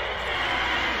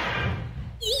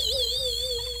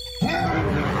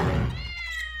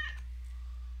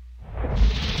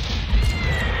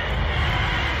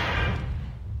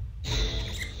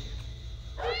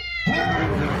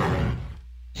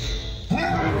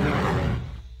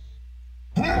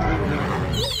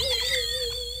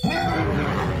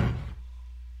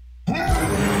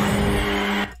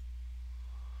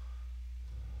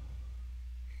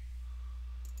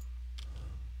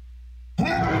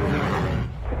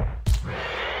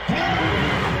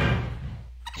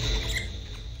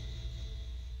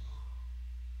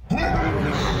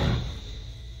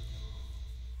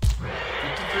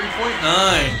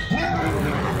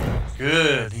 0.9.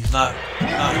 Good. He's not hitting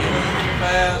him too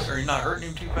fast, or he's not hurting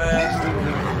him too fast.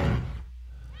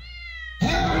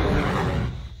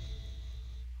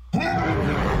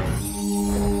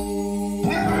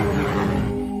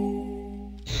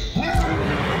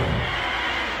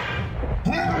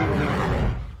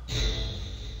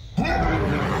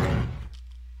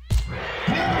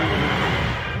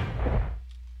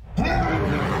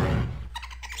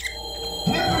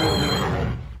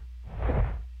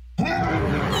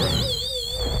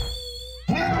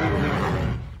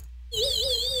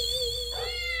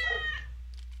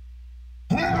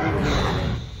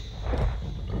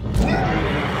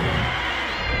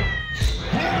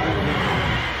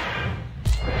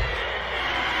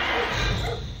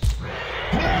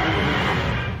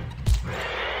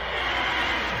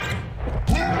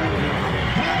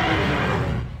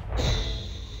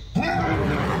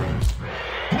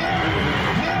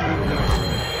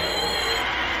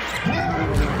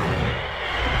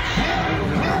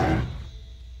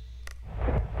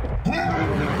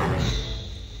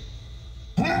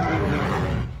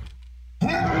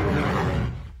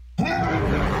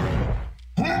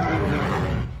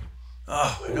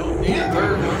 Oh, I don't need a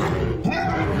third one.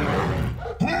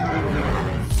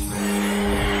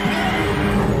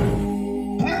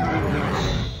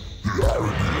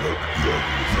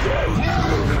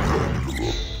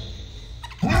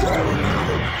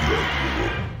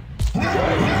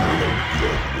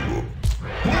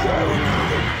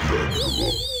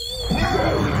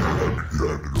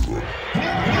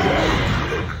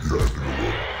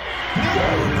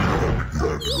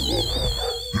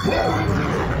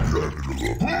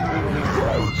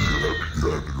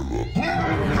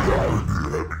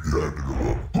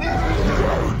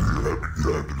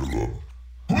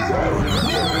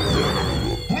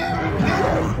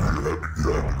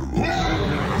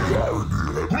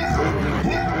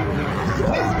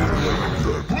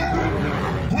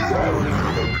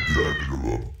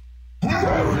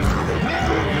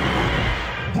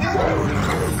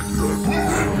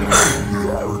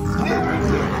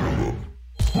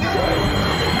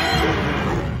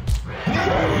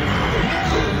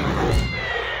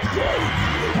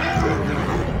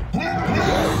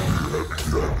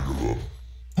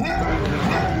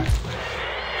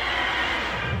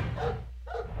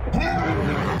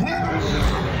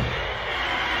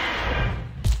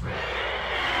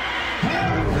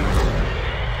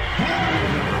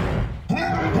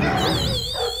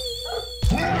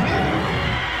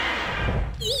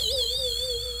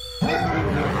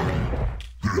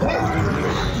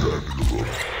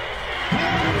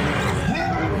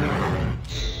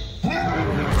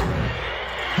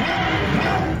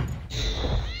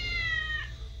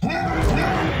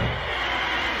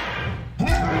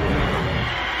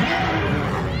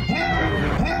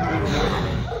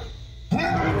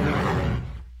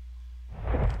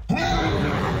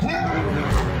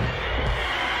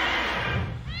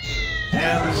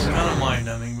 Yeah, this is kind of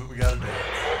mind-numbing, but we got to do it.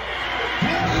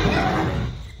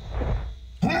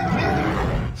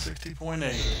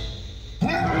 60.8.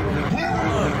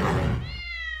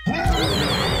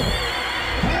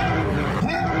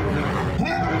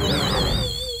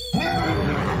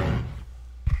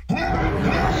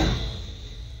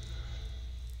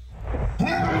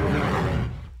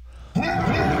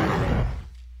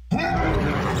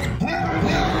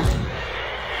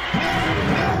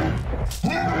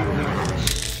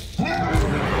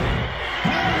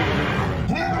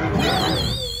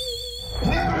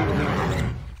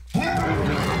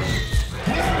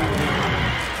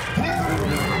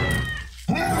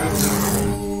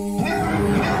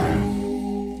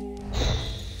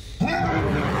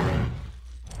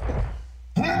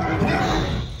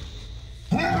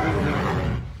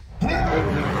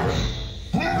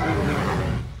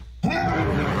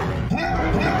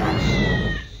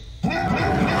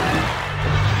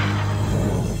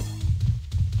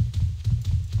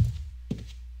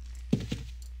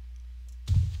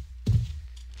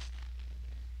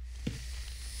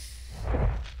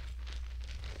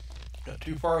 Got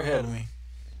too far ahead of me.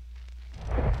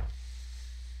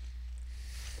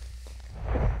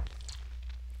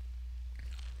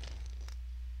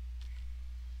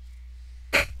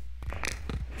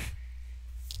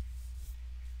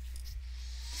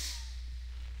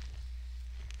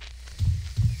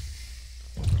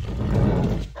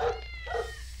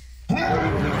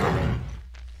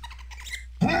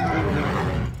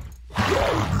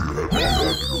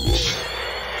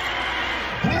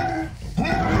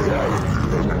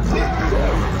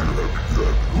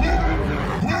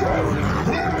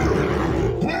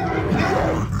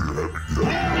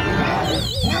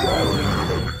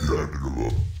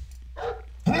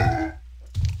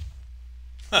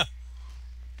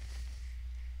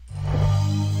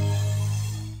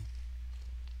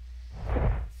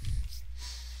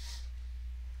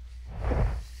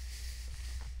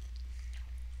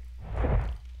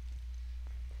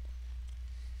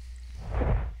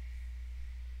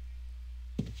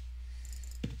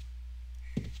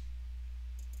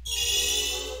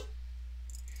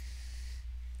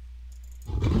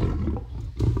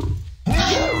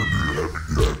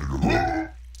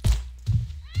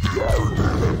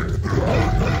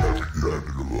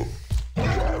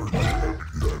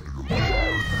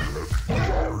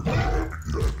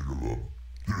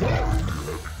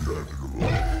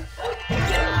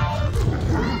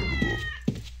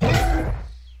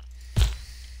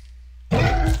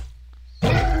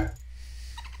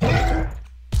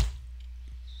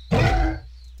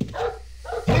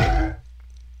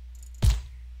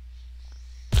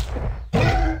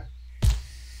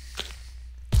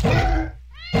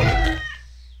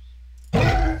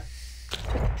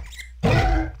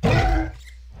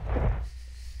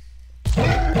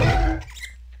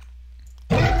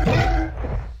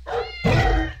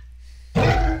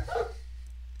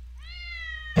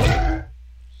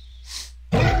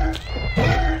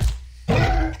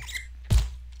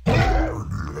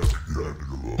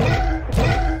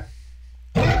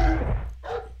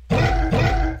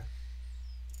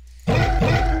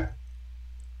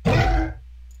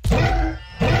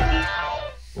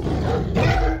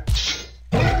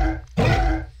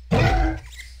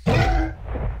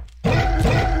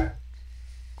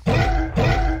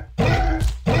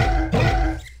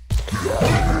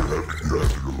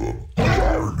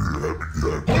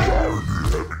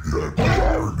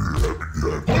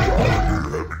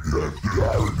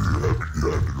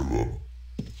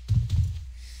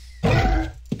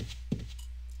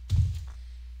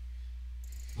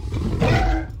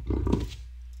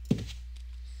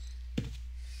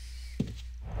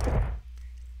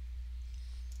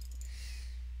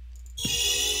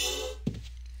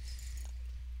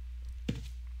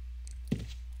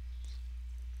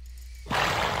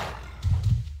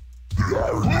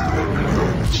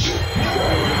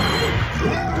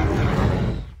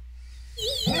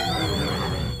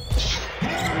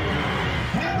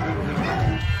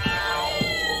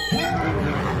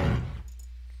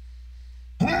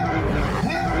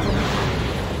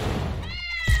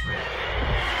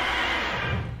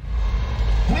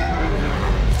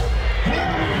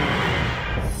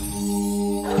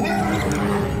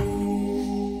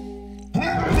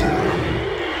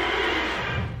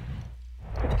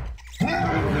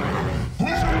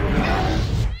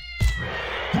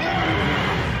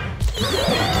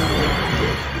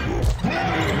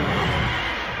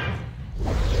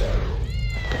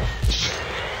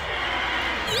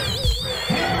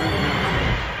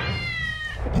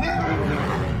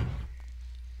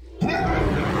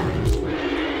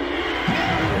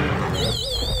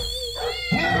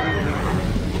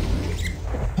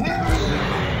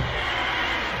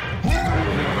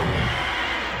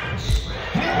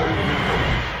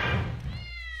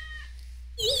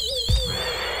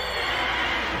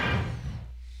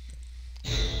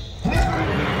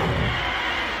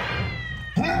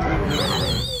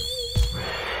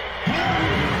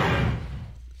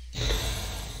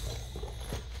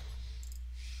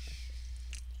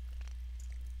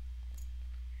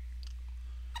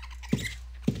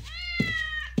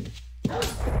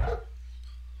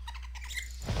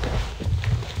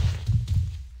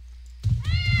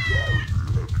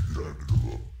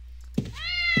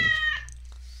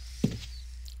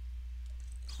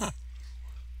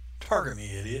 Target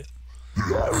me, idiot.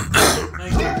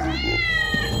 Thank you.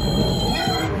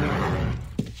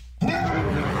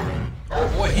 Oh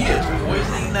boy, he is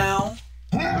poisoning now.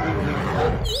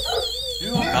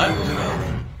 Do all kinds of stuff.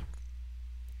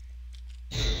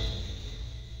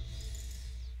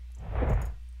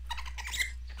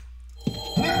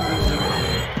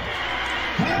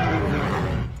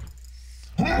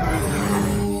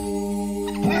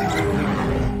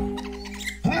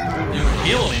 Even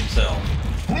healing himself.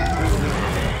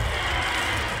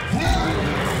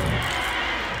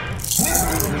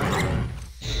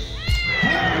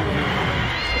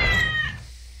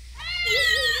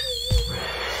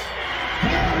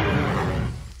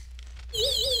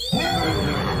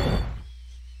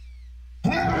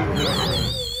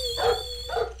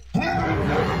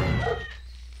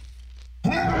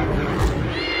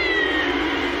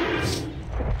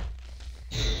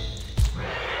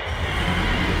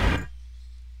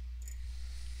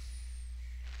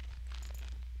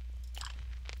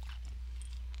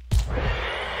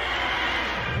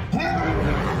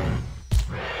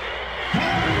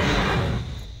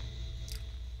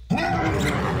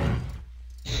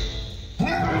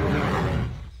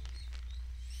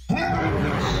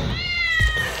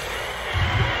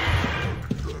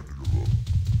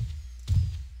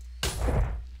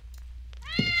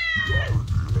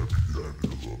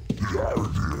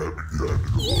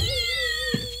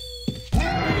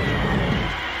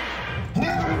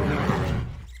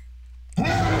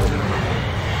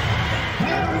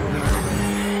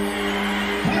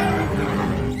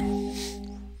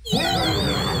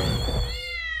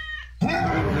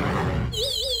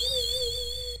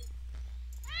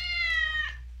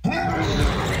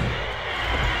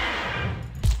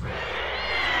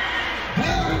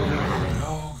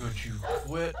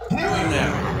 quit doing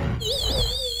that.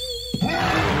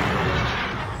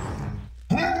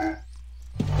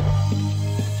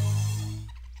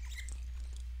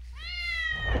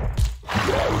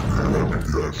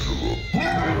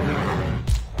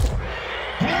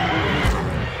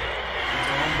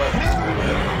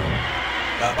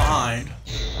 Got behind.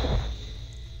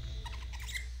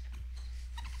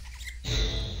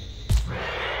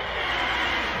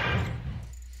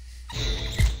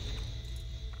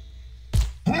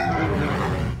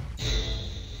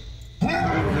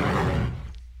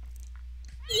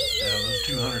 Yeah, those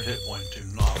 200 hit points do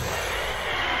not work.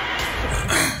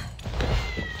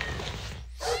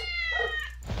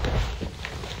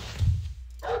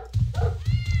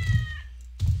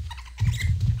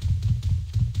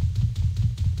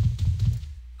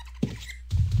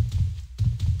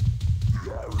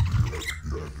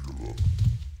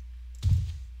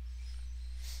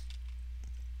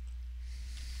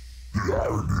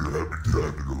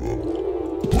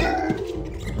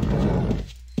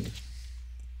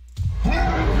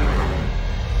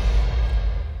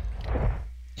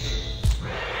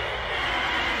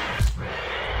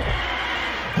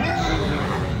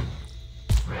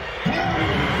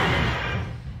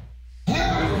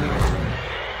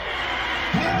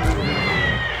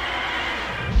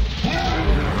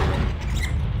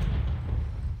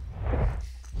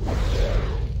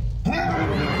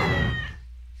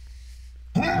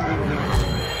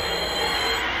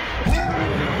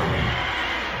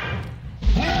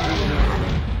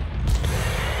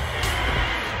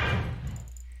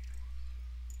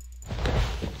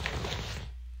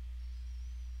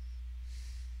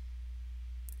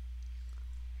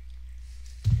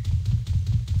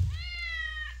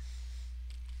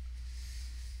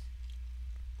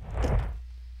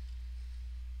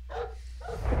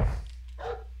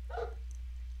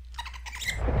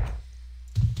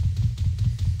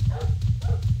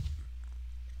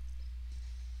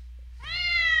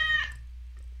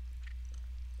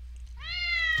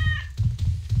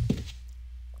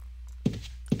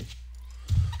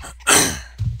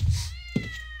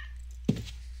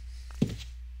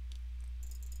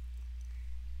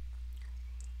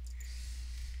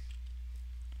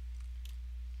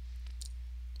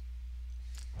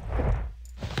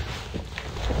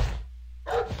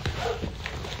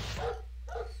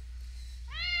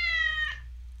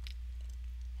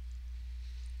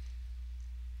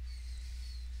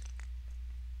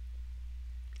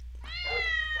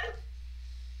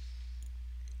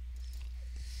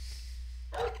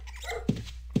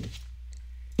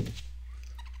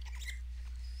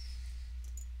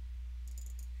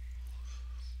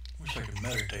 Wish I could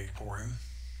meditate for him.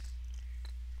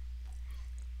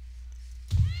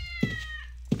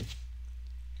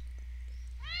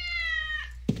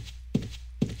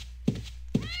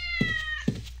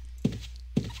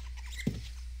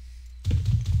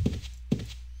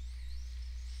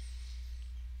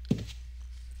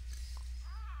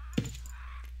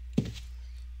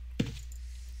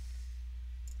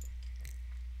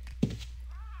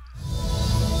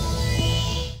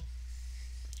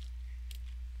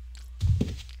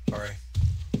 Sorry,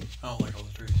 I don't like all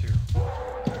the trees here.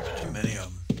 There's too many of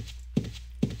them.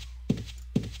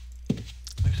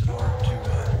 Makes it hard to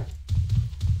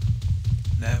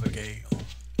navigate.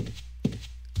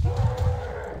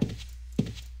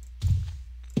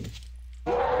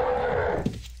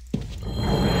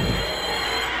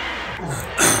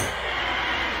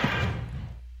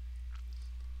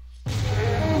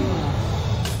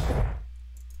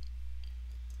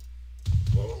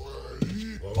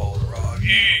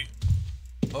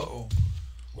 Uh-oh.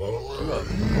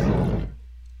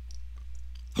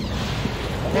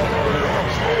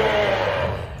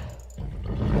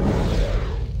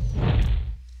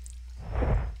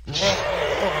 As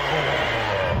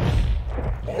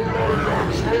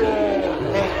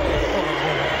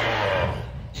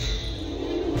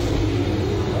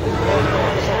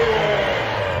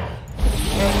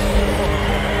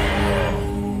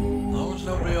long as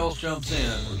nobody else jumps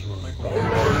in.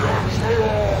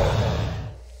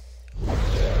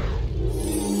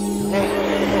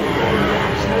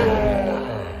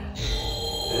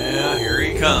 Yeah, here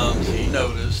he comes. He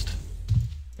noticed.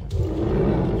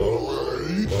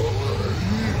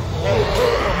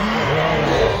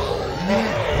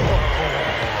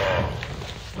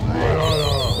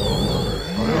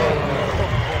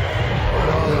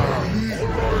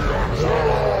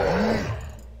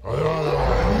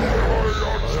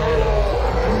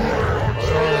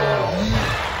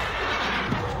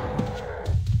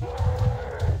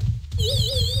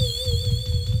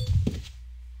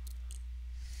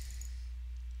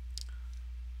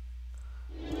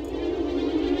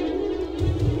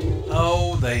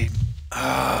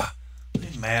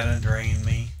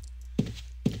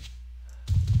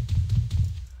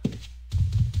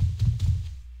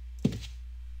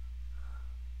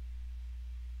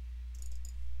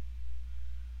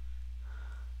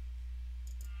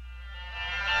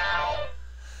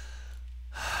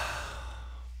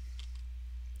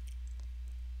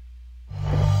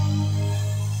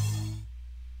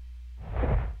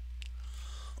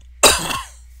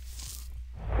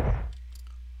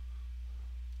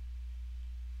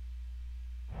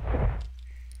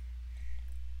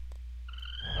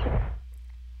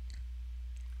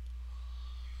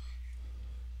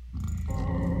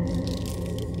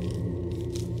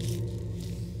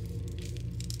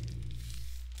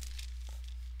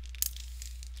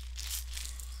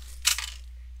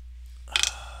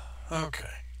 Okay.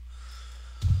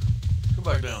 Go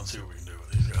back down and see what we can do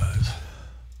with these guys.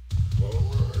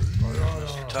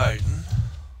 Mr. Titan.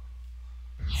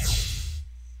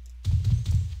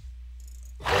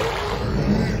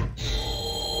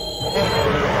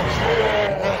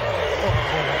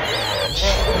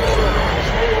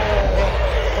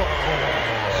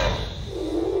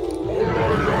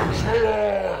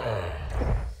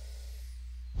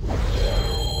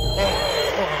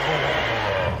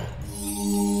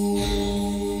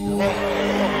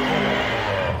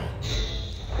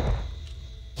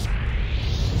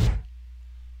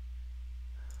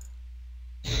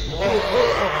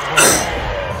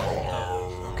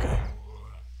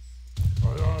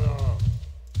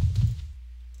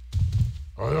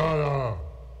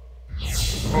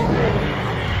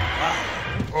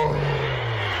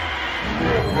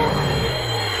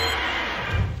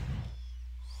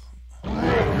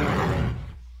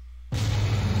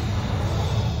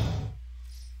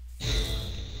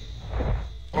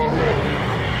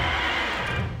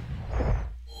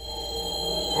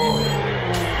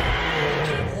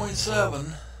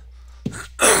 Seven.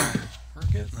 We're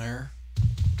getting there.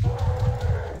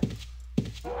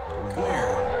 Come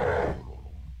here.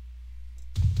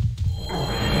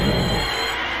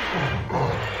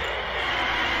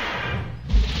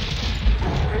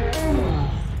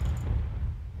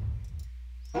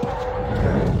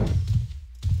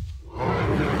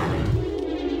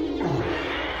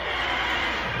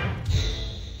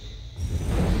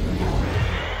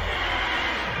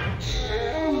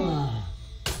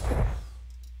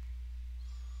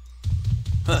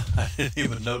 I didn't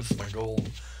even notice my gold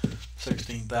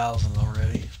 16,000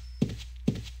 already.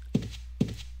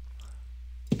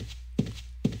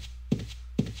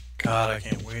 God, I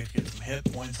can't wait to get some hit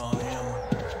points on him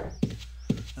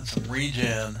and some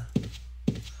regen.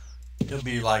 He'll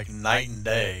be like night and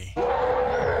day.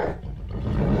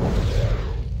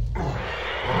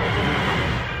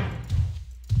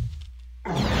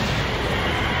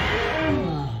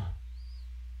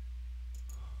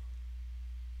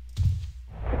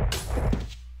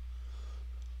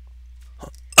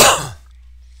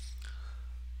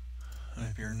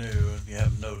 If you're new, if you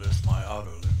haven't noticed, my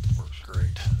auto loop works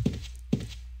great.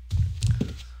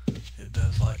 It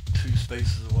does like 2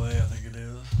 spaces away, I think it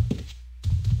is.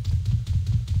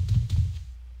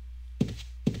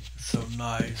 It's so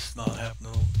nice not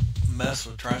having to mess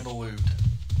with trying to loot.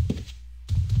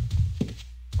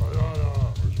 And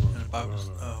if I was,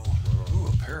 ooh,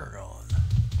 a Paragon.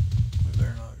 We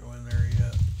better not go in there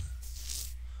yet.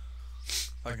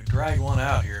 If I could drag one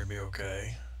out here, it'd be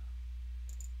okay.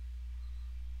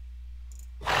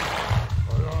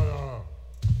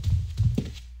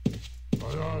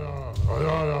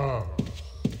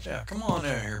 Yeah, come on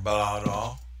in here,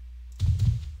 Balada.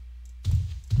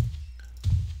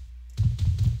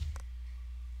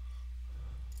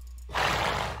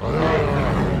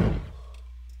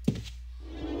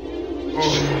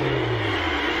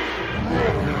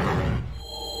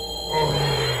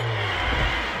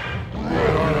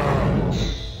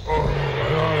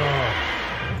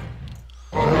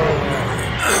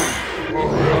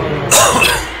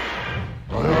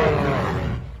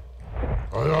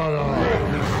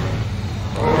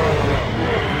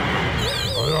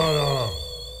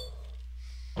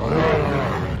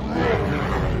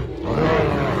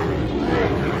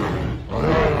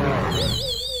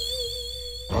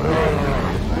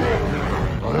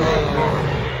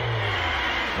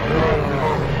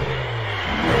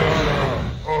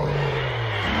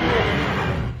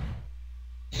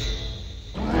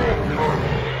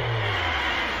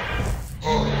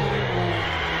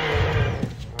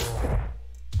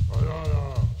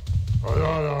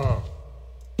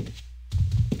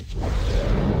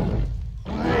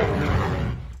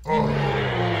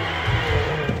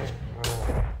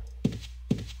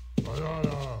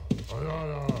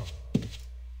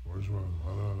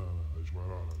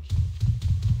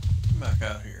 Back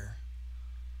out here.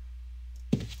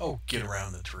 Oh, get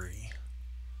around the tree.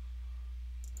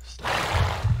 Stay.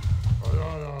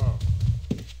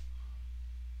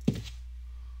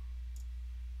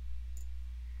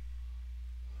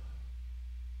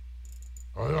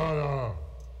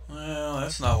 Well,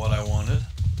 that's not what I wanted.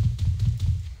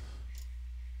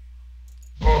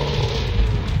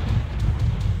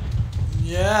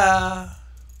 Yeah.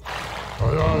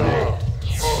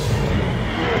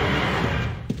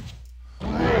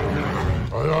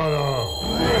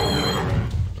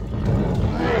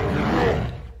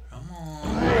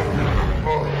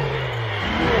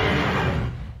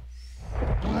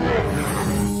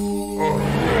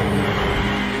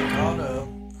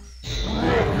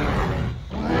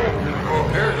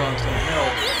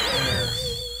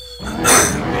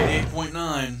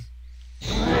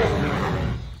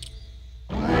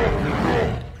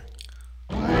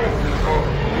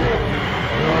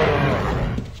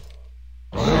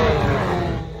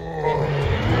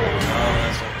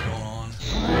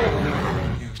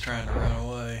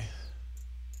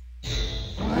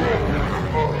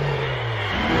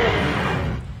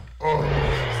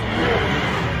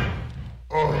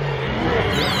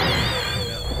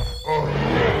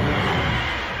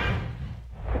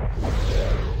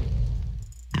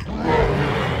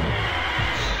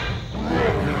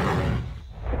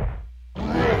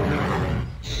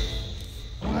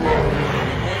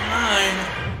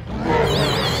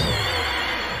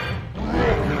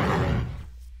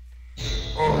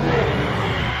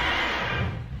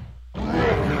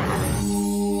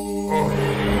 So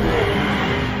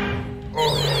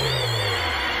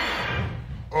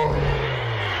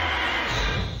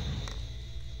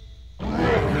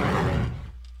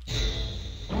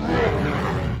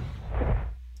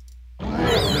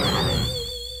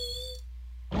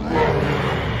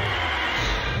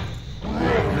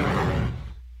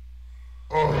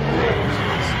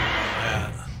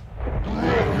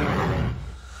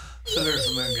there's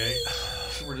the moon gate.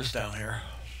 So we're just down here.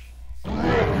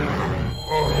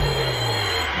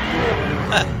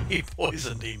 He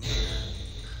poisoned him.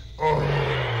 Come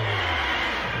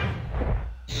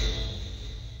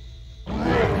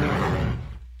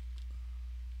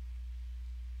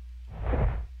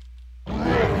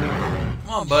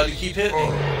on, buddy, keep hitting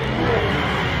him.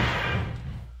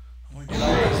 We get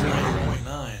all this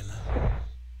 9.9.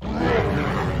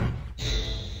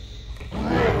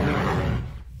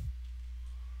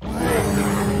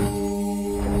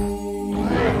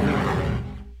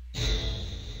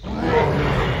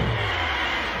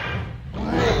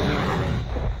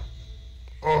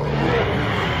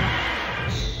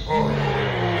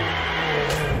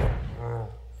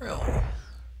 Really?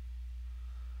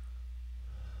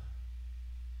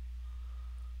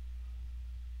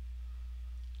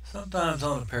 Sometimes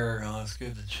on the Paragon it's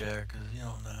good to check because you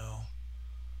don't know.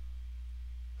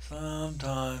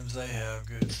 Sometimes they have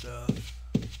good stuff.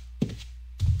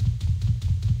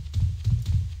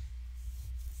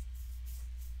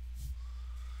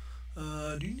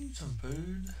 Do you need some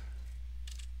food?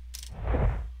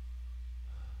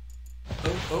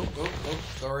 Oh,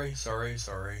 sorry.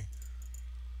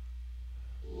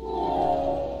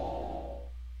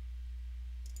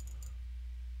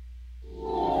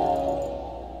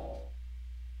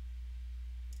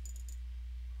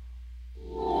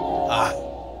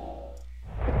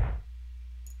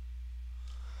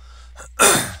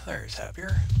 There, he's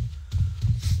happier.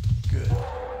 Good.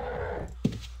 There's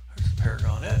the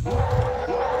Paragon in.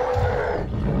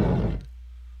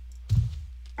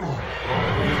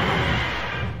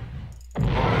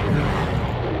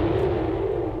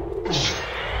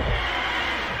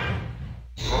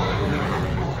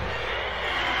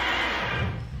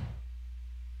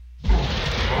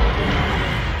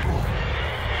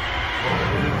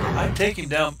 I'd take him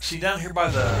down. See, down here by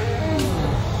the...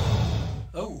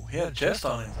 Oh, he had a chest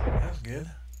on him. That was good.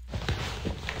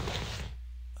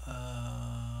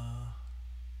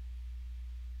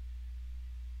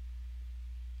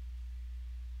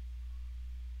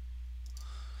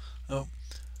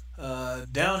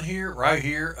 Down here, right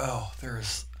here. Oh,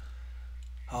 there's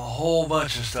a whole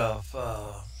bunch of stuff.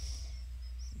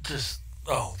 Just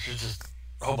a whole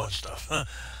bunch of stuff.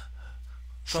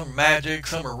 Some are magic,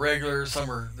 some are regular,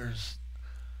 some are there's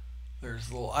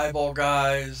little eyeball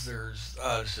guys. There's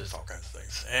it's just all kinds of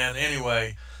things. And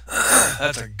anyway,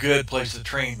 that's a good place to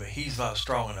train, but he's not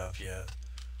strong enough yet.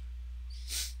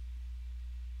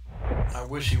 I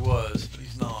wish he was, but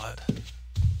he's not.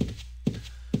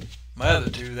 My other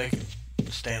two, they can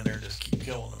stand there and just keep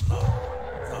killing them,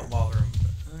 not bother them.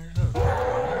 There's no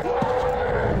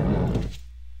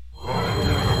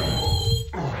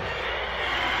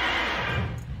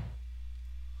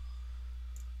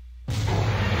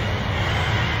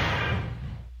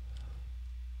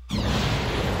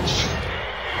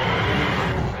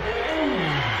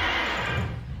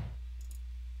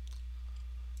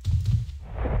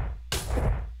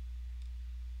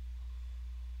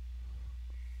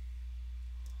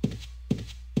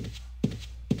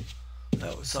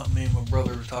That was something me and my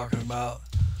brother were talking about.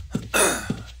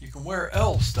 You can wear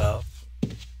elf stuff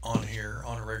on here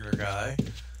on a regular guy,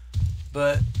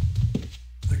 but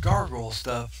the gargoyle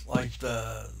stuff, like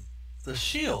the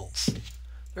shields,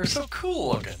 they're so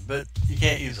cool looking, but you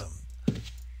can't use them.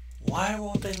 Why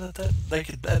won't they let that?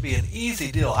 That'd be an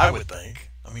easy deal, I would think.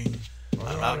 I mean,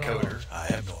 I'm not a coder. I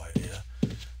have no idea.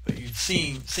 But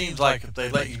seems like if they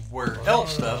let you wear elf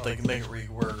stuff, they can make it where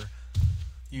you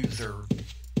use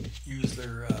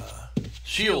their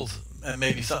shields and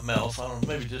maybe something else. I don't know,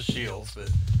 maybe just shields, but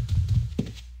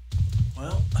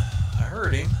well, I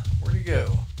heard him. Where'd he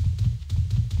go?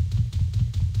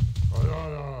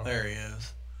 There he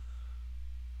is.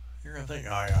 You're gonna think,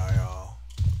 oh.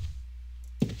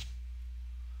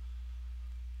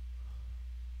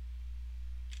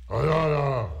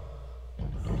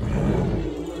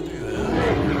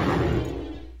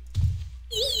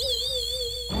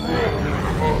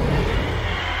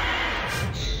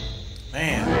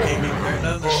 Man, can't get there.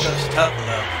 None of this stuff's tough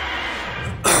enough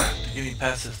to get him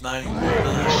past this 90.9.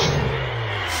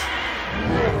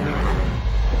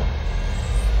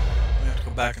 We have to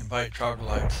go back and fight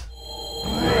troglodytes.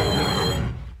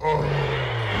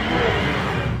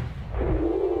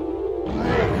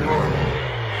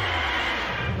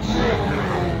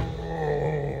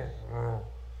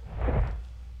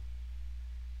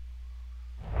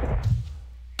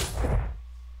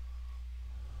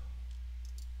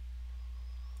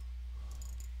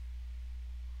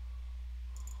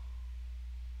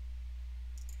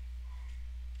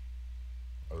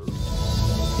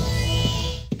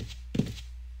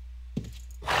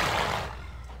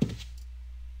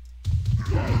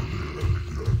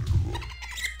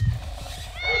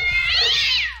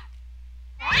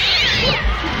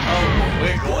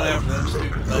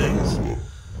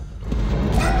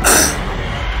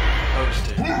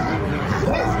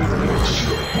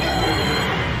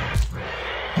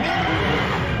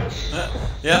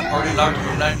 Yeah, already knocked me to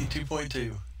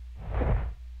 92.2.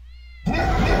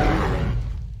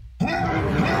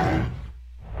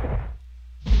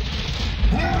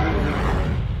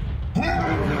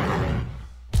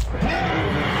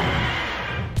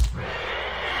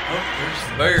 Oh, there's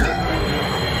the bear.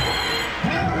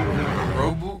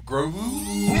 Grogu.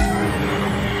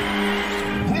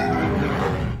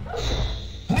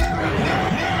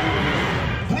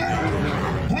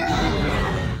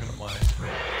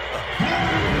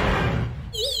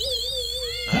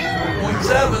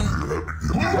 Seven.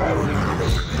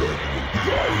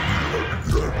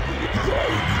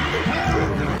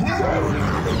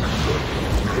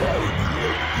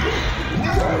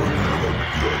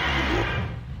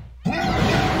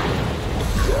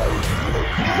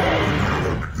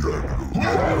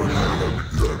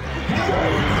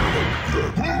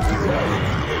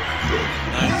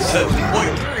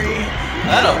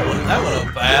 $97.3. That went up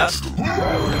fast.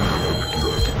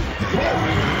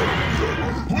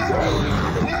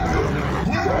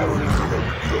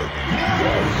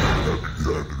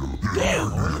 Damn, I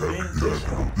wasn't paying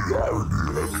attention.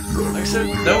 Like I said,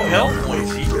 no health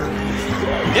points either.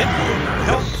 Hit point,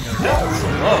 health is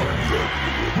low.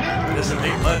 It doesn't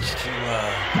take much to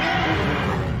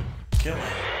kill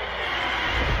him.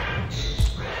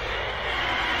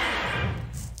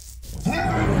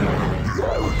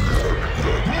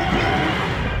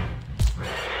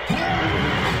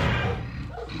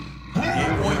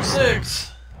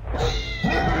 $8.6.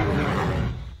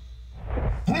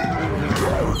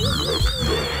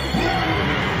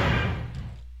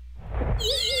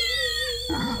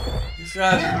 These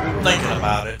guys are thinking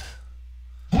about it.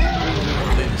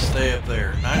 They just stay up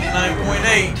there.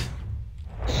 99.8.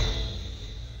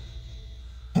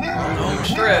 On the home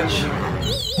stretch.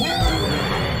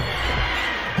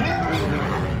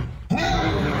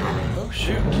 Oh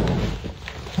shoot.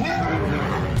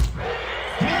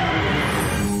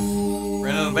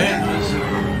 Ran out of bandages.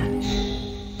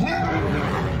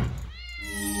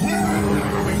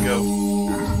 We can go.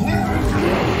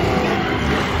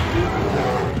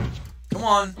 Come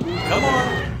on. Come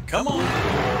on. Come on.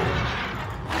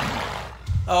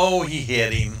 Oh, he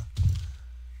hit him.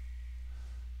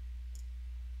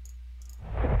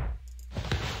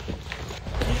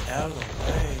 Get out of the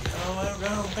way. Oh, I've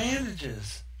got no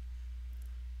bandages.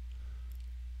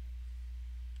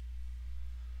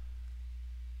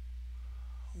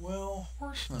 Well,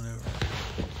 horse maneuver.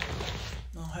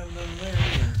 Don't have none there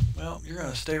either. Well, you're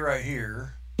going to stay right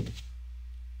here.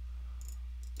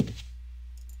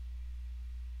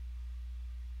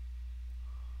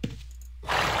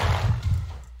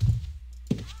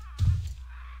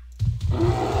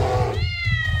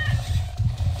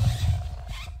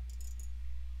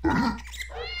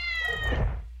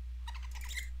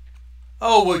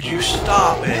 Oh, would you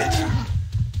stop it?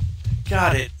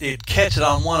 God, it'd catch it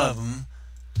on one of them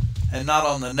and not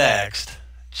on the next.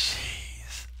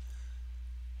 Jeez.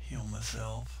 Heal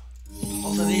myself.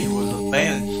 All I needed was a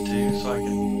bandage too, so I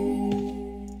can...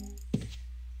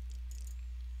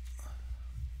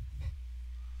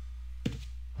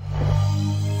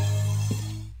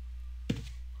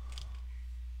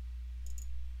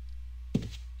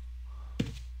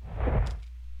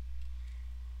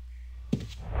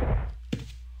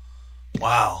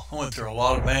 Wow, I went through a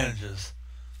lot of bandages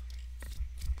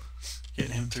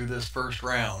getting him through this first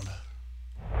round.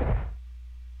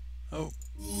 Oh.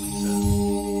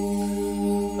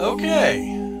 Okay,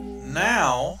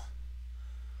 now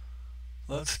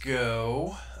let's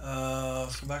go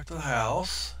back to the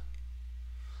house.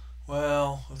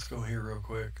 Well, let's go here real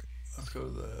quick. Let's go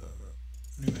to the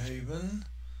New Haven.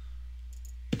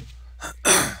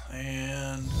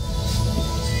 And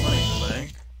money in the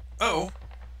bank. Uh-oh.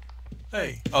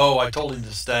 Hey. Oh, I told him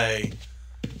to stay.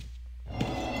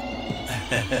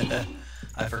 I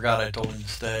forgot I told him to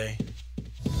stay.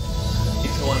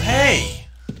 He's going, hey!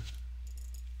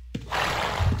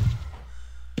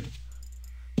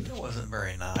 That wasn't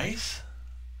very nice.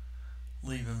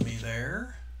 Leaving me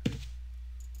there.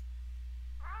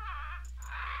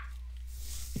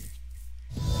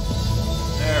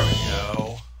 There we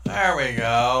go. There we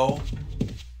go.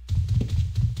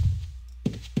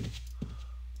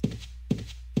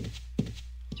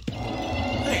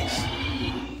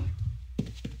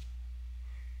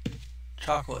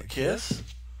 Chocolate kiss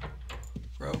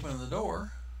for opening the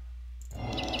door.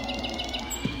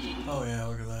 Oh yeah,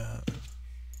 look at that.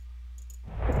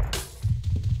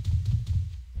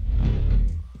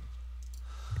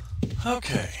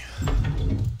 Okay.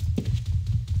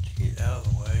 Get out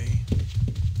of the way.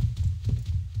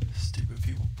 Stupid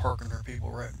people parking their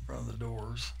people right in front of the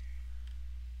doors.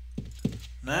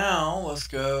 Now let's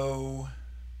go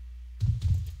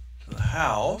to the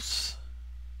house.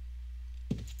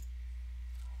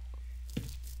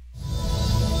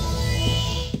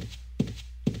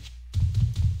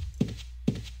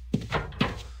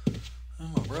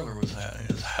 And my brother was at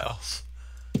his house.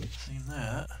 Seen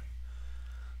that.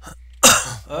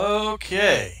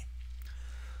 Okay.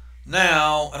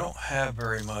 Now I don't have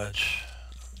very much.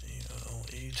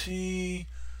 ET.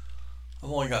 I've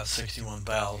only got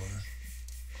 61,000.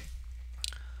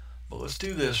 But let's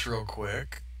do this real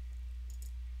quick.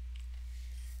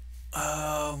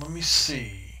 Let me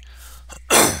see.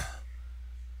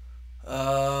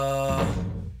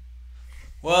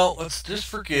 Well, let's just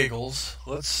for giggles.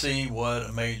 Let's see what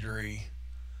a majory.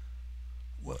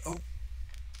 What? Oh,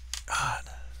 God!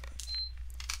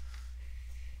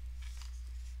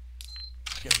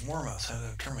 It's getting warm outside. I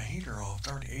have to turn my heater off. It's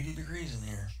already 80 degrees in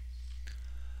here.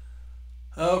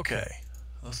 Okay,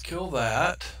 let's kill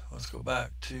that. Let's go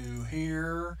back to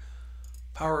here.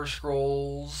 Power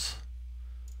scrolls.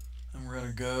 And we're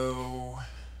gonna go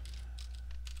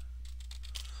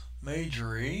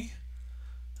majory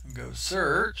and go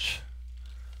search.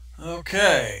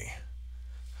 Okay.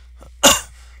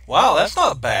 Wow, that's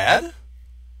not bad.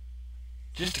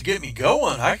 Just to get me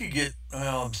going, I could get,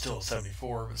 well, I'm still at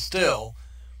 74, but still,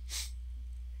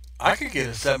 I could get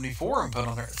a 74 and put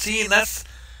on there. See, and that's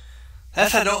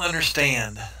I don't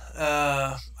understand.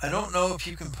 I don't know if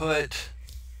you can put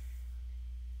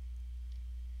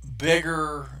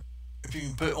bigger, if you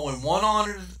can put only one on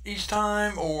it each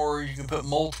time, or you can put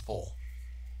multiple.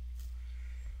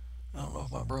 I don't know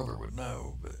if my brother would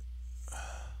know, but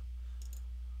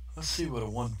let's see what a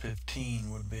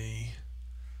 115 would be.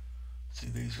 See,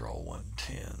 these are all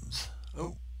 110s.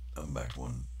 Oh, I'm back to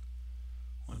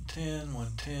 110,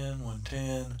 110,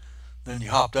 110. Then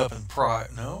you hopped up in price.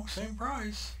 No, same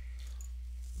price.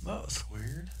 That was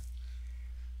weird.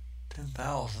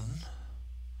 10,000.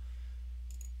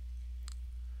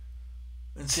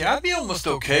 And see, I'd be almost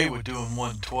okay with doing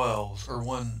 112s or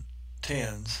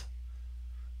 110s.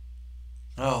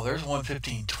 Oh, there's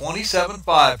 115.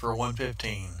 27.5 for a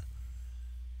 115.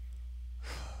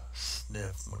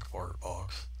 Sniff McCart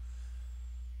box.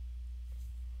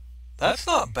 That's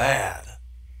not bad.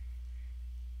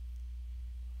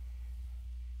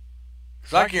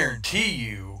 Because I guarantee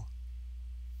you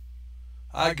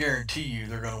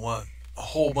they're going to want a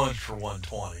whole bunch for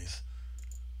 120s.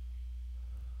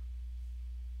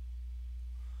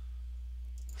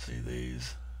 See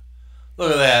these?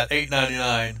 Look at that,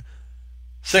 $8.99,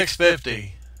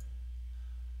 $6.50.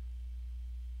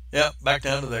 Yep, back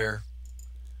down to there.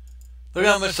 Look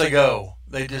how much they go.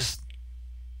 They just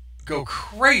go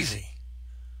crazy.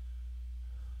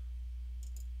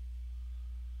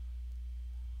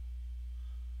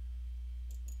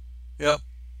 Yep,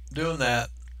 doing that.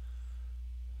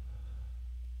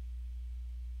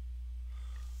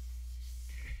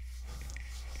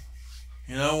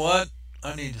 You know what?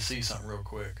 I need to see something real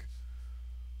quick.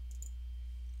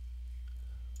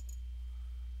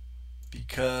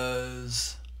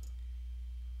 Because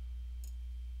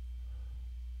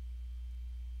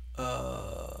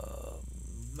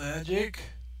magic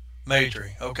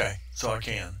majory. Okay, so I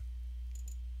can.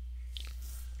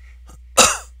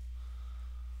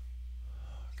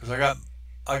 Because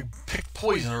I picked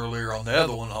poison earlier on the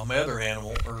other one, on my other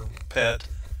animal or pet,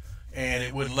 and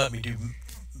it wouldn't let me do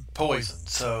poison,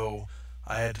 so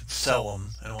I had to sell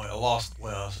them, and I lost.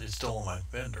 Well, it's still on my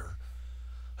vendor.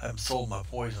 I haven't sold my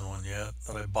poison one yet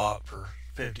that I bought for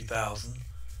 50,000.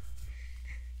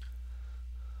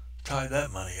 Tie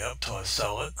that money up till I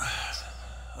sell it.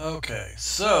 Okay,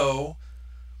 so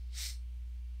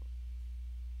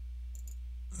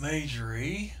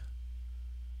majory,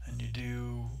 and you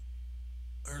do.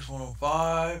 There's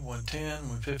 105, 110,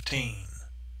 115.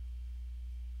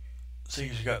 So you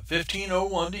got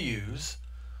 1501 to use.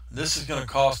 This is going to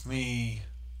cost me,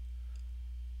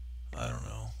 I don't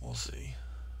know, we'll see.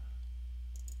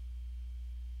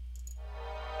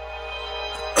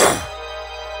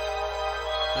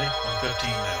 See, 115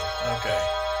 now. Okay.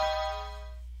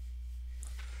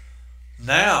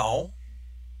 Now,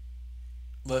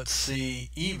 let's see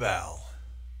eval.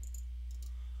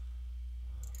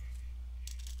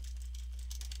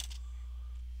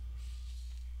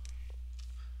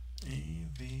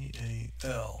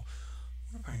 EVAL.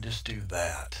 I wonder if I can just do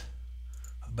that.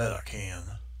 I bet I can.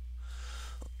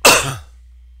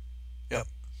 Yep.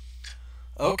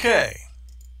 Okay.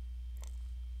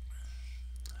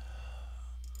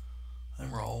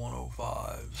 And we're all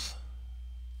 105s.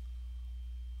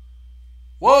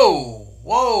 Whoa!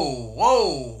 Whoa!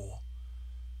 Whoa!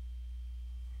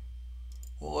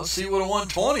 Well, let's see what a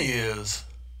 120 is.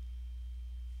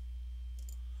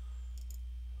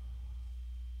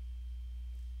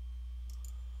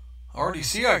 I already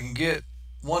see I can get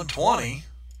 120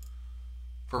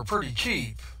 for pretty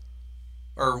cheap,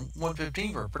 or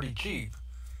 115 for pretty cheap.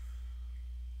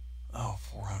 Oh,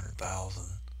 400,000.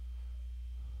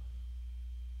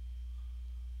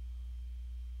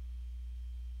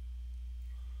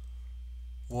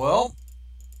 Well,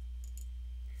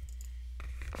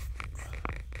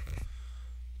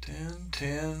 10,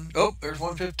 10. Oh, there's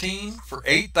 115 for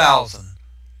 8,000.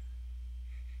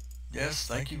 Yes,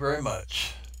 thank you very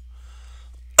much.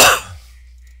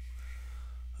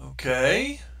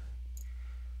 Okay.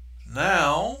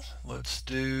 Now, let's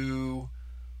do...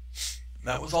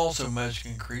 That was also magic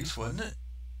increase, wasn't it?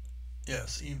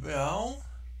 Yes, eval.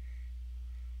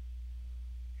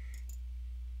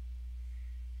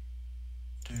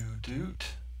 Do doot.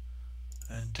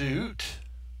 And doot.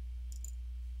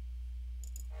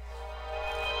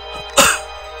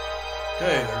 Okay,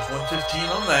 there's 115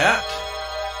 on that.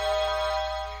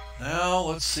 Now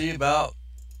let's see about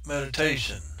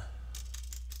meditation.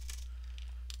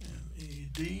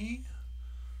 MED.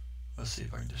 Let's see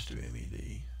if I can just do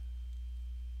MED.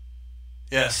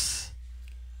 Yes.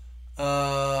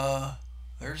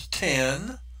 There's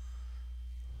 10.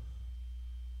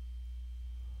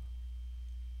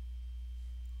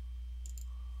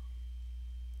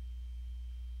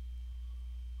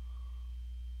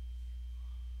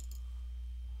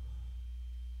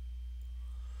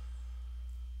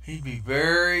 He'd be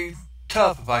very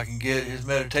tough if I can get his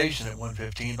meditation at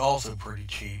 115, also pretty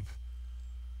cheap.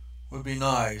 Would be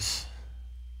nice.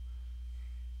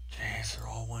 Jeez, they're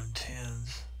all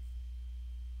 110s.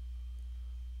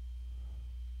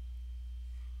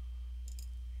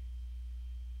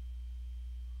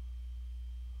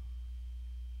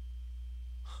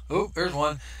 Oh, there's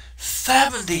one.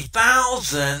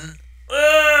 70,000?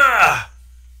 Ugh!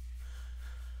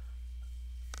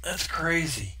 That's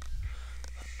crazy.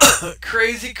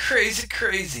 Crazy, crazy,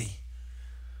 crazy.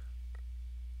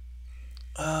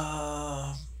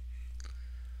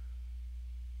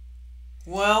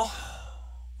 Well,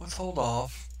 let's hold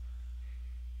off.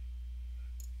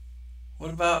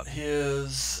 What about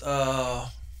his,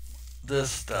 this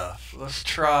stuff? Let's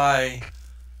try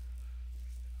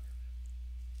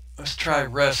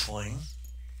wrestling.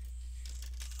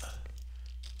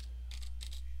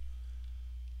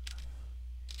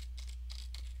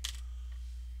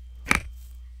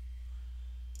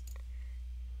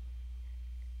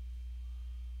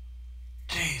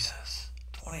 Jesus,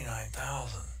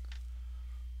 29,000.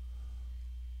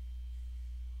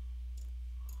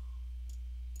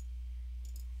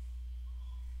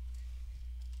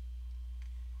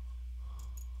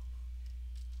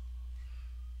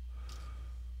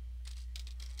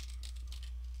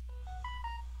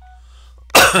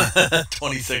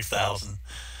 $26,000.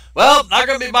 Well, not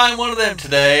going to be buying one of them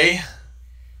today.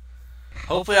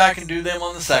 Hopefully I can do them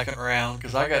on the second round,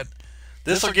 because I got...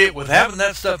 This will get, with having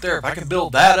that stuff there, if I can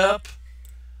build that up,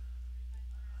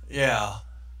 yeah.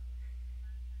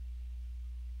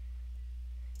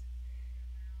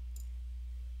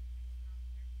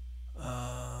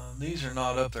 These are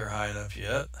not up there high enough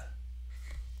yet.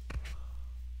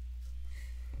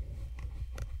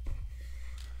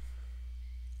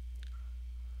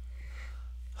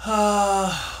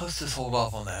 Let's just hold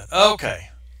off on that. Okay.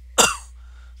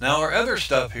 Now our other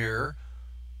stuff here,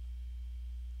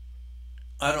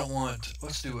 I don't want...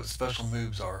 Let's do what special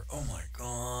moves are. Oh my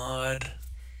god.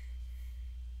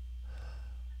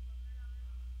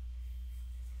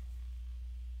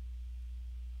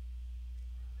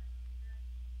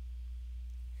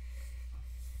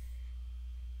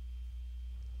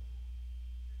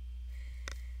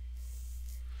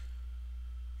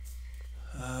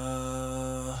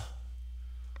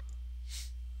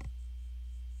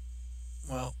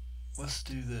 Well, let's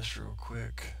do this real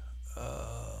quick.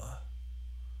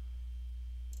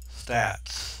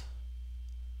 Stats.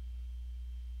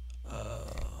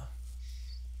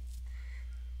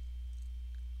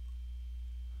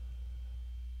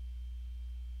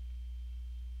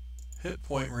 Hit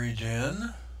point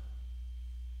regen.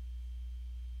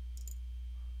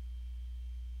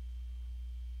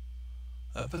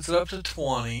 That puts it up to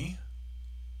 20.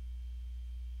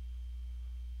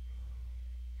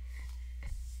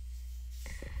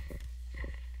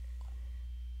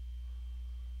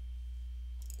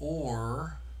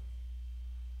 Or,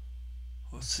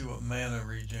 let's see what mana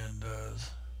regen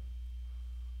does.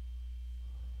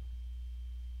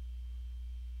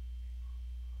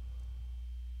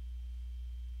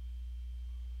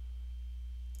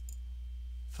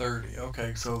 $30.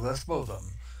 Okay, so that's both of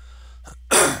them.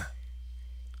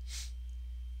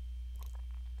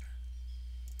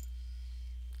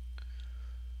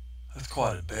 Let's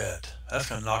quite a bit. That's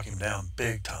going to knock him down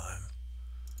big time.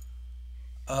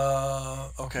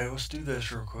 Okay, let's do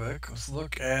this real quick. Let's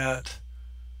look at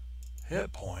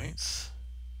hit points.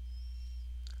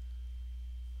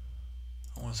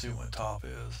 I want to see what my top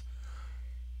is.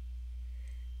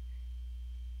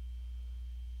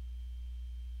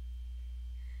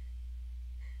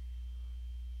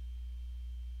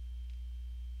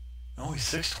 Only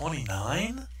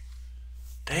 629?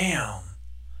 Damn.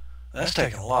 That's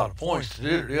taking a lot of points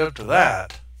to do up to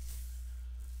that.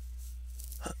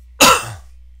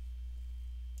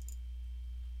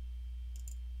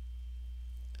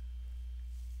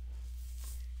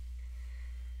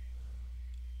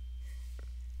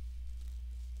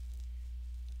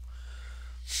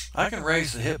 I can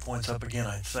raise the hit points up again,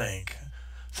 I think.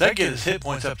 So that gets his hit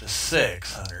points up to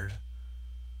 600.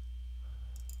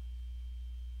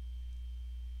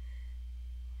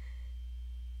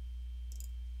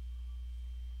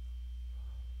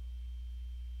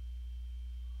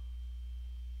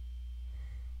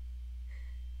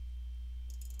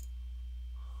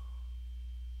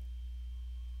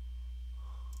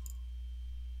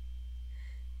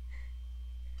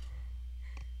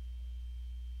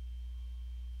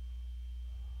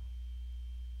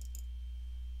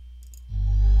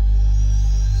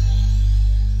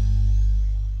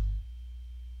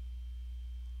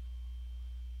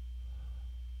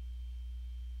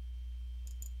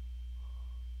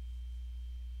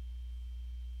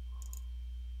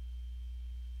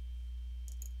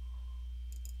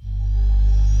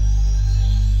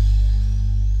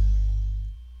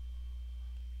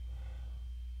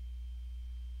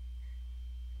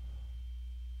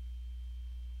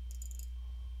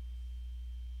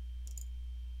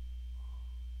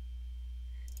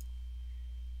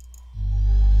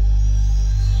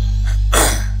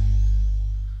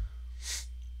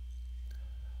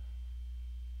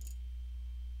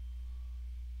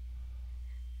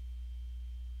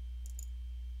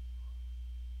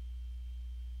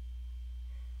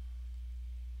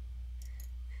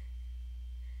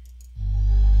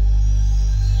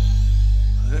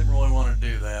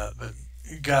 Do that, but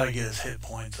you gotta get his hit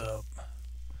points up.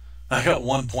 I got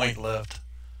 1 point left.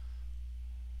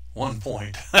 1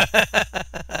 point. There's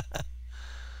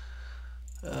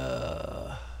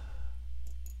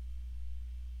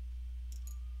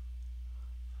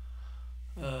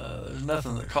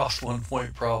nothing that costs 1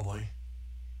 point probably.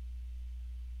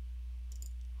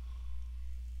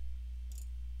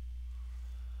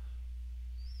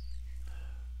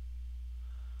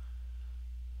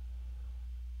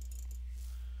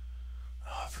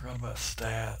 Oh, I forgot about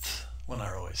stats. Well,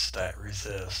 not really stat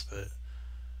resist, but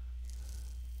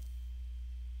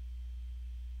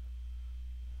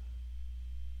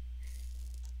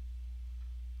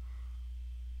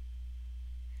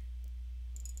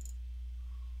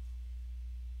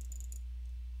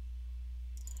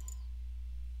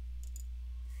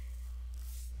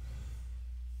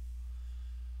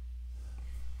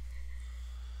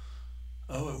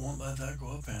oh, it won't let that go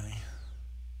up any.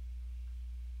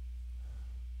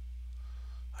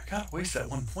 I gotta waste that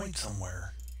 1 point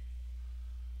somewhere.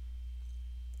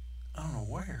 I don't know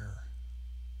where.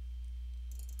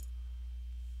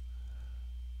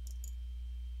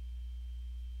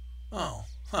 Oh,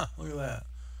 huh, look at that.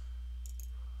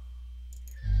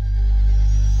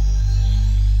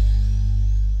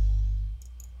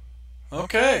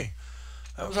 Okay,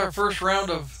 that was our first round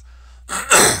of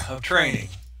of training.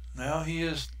 Now he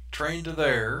is trained to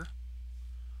there.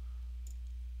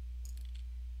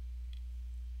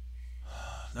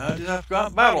 Now I just have to go out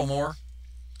and battle more.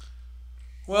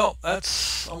 Well,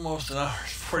 that's almost an hour and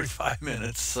 45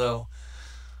 minutes, so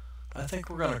I think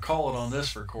we're going to call it on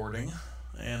this recording,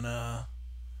 and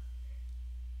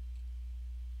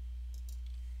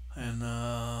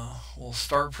we'll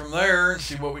start from there and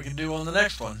see what we can do on the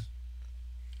next one.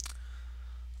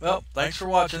 Well, thanks for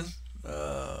watching.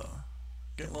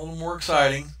 Getting a little more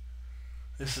exciting.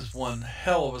 This is one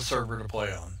hell of a server to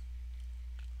play on.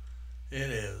 It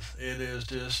is. It is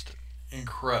just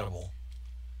incredible.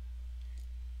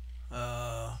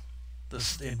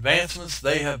 The advancements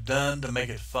they have done to make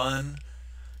it fun.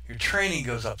 Your training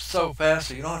goes up so fast,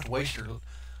 so you don't have to waste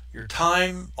your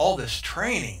time. All this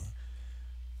training.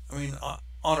 I mean,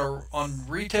 on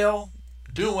retail,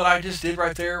 doing what I just did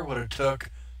right there would have took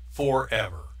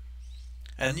forever,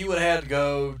 and you would have had to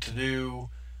go to do.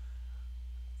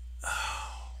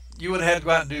 You would have had to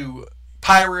go out and do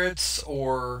pirates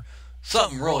or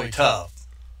something really tough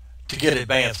to get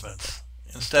advancements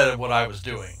instead of what I was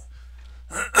doing.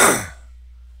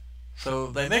 So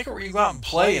they make it where you go out and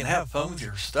play and have fun with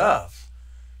your stuff.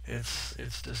 It's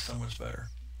just so much better.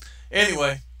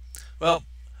 Anyway, Well,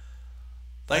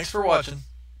 thanks for watching.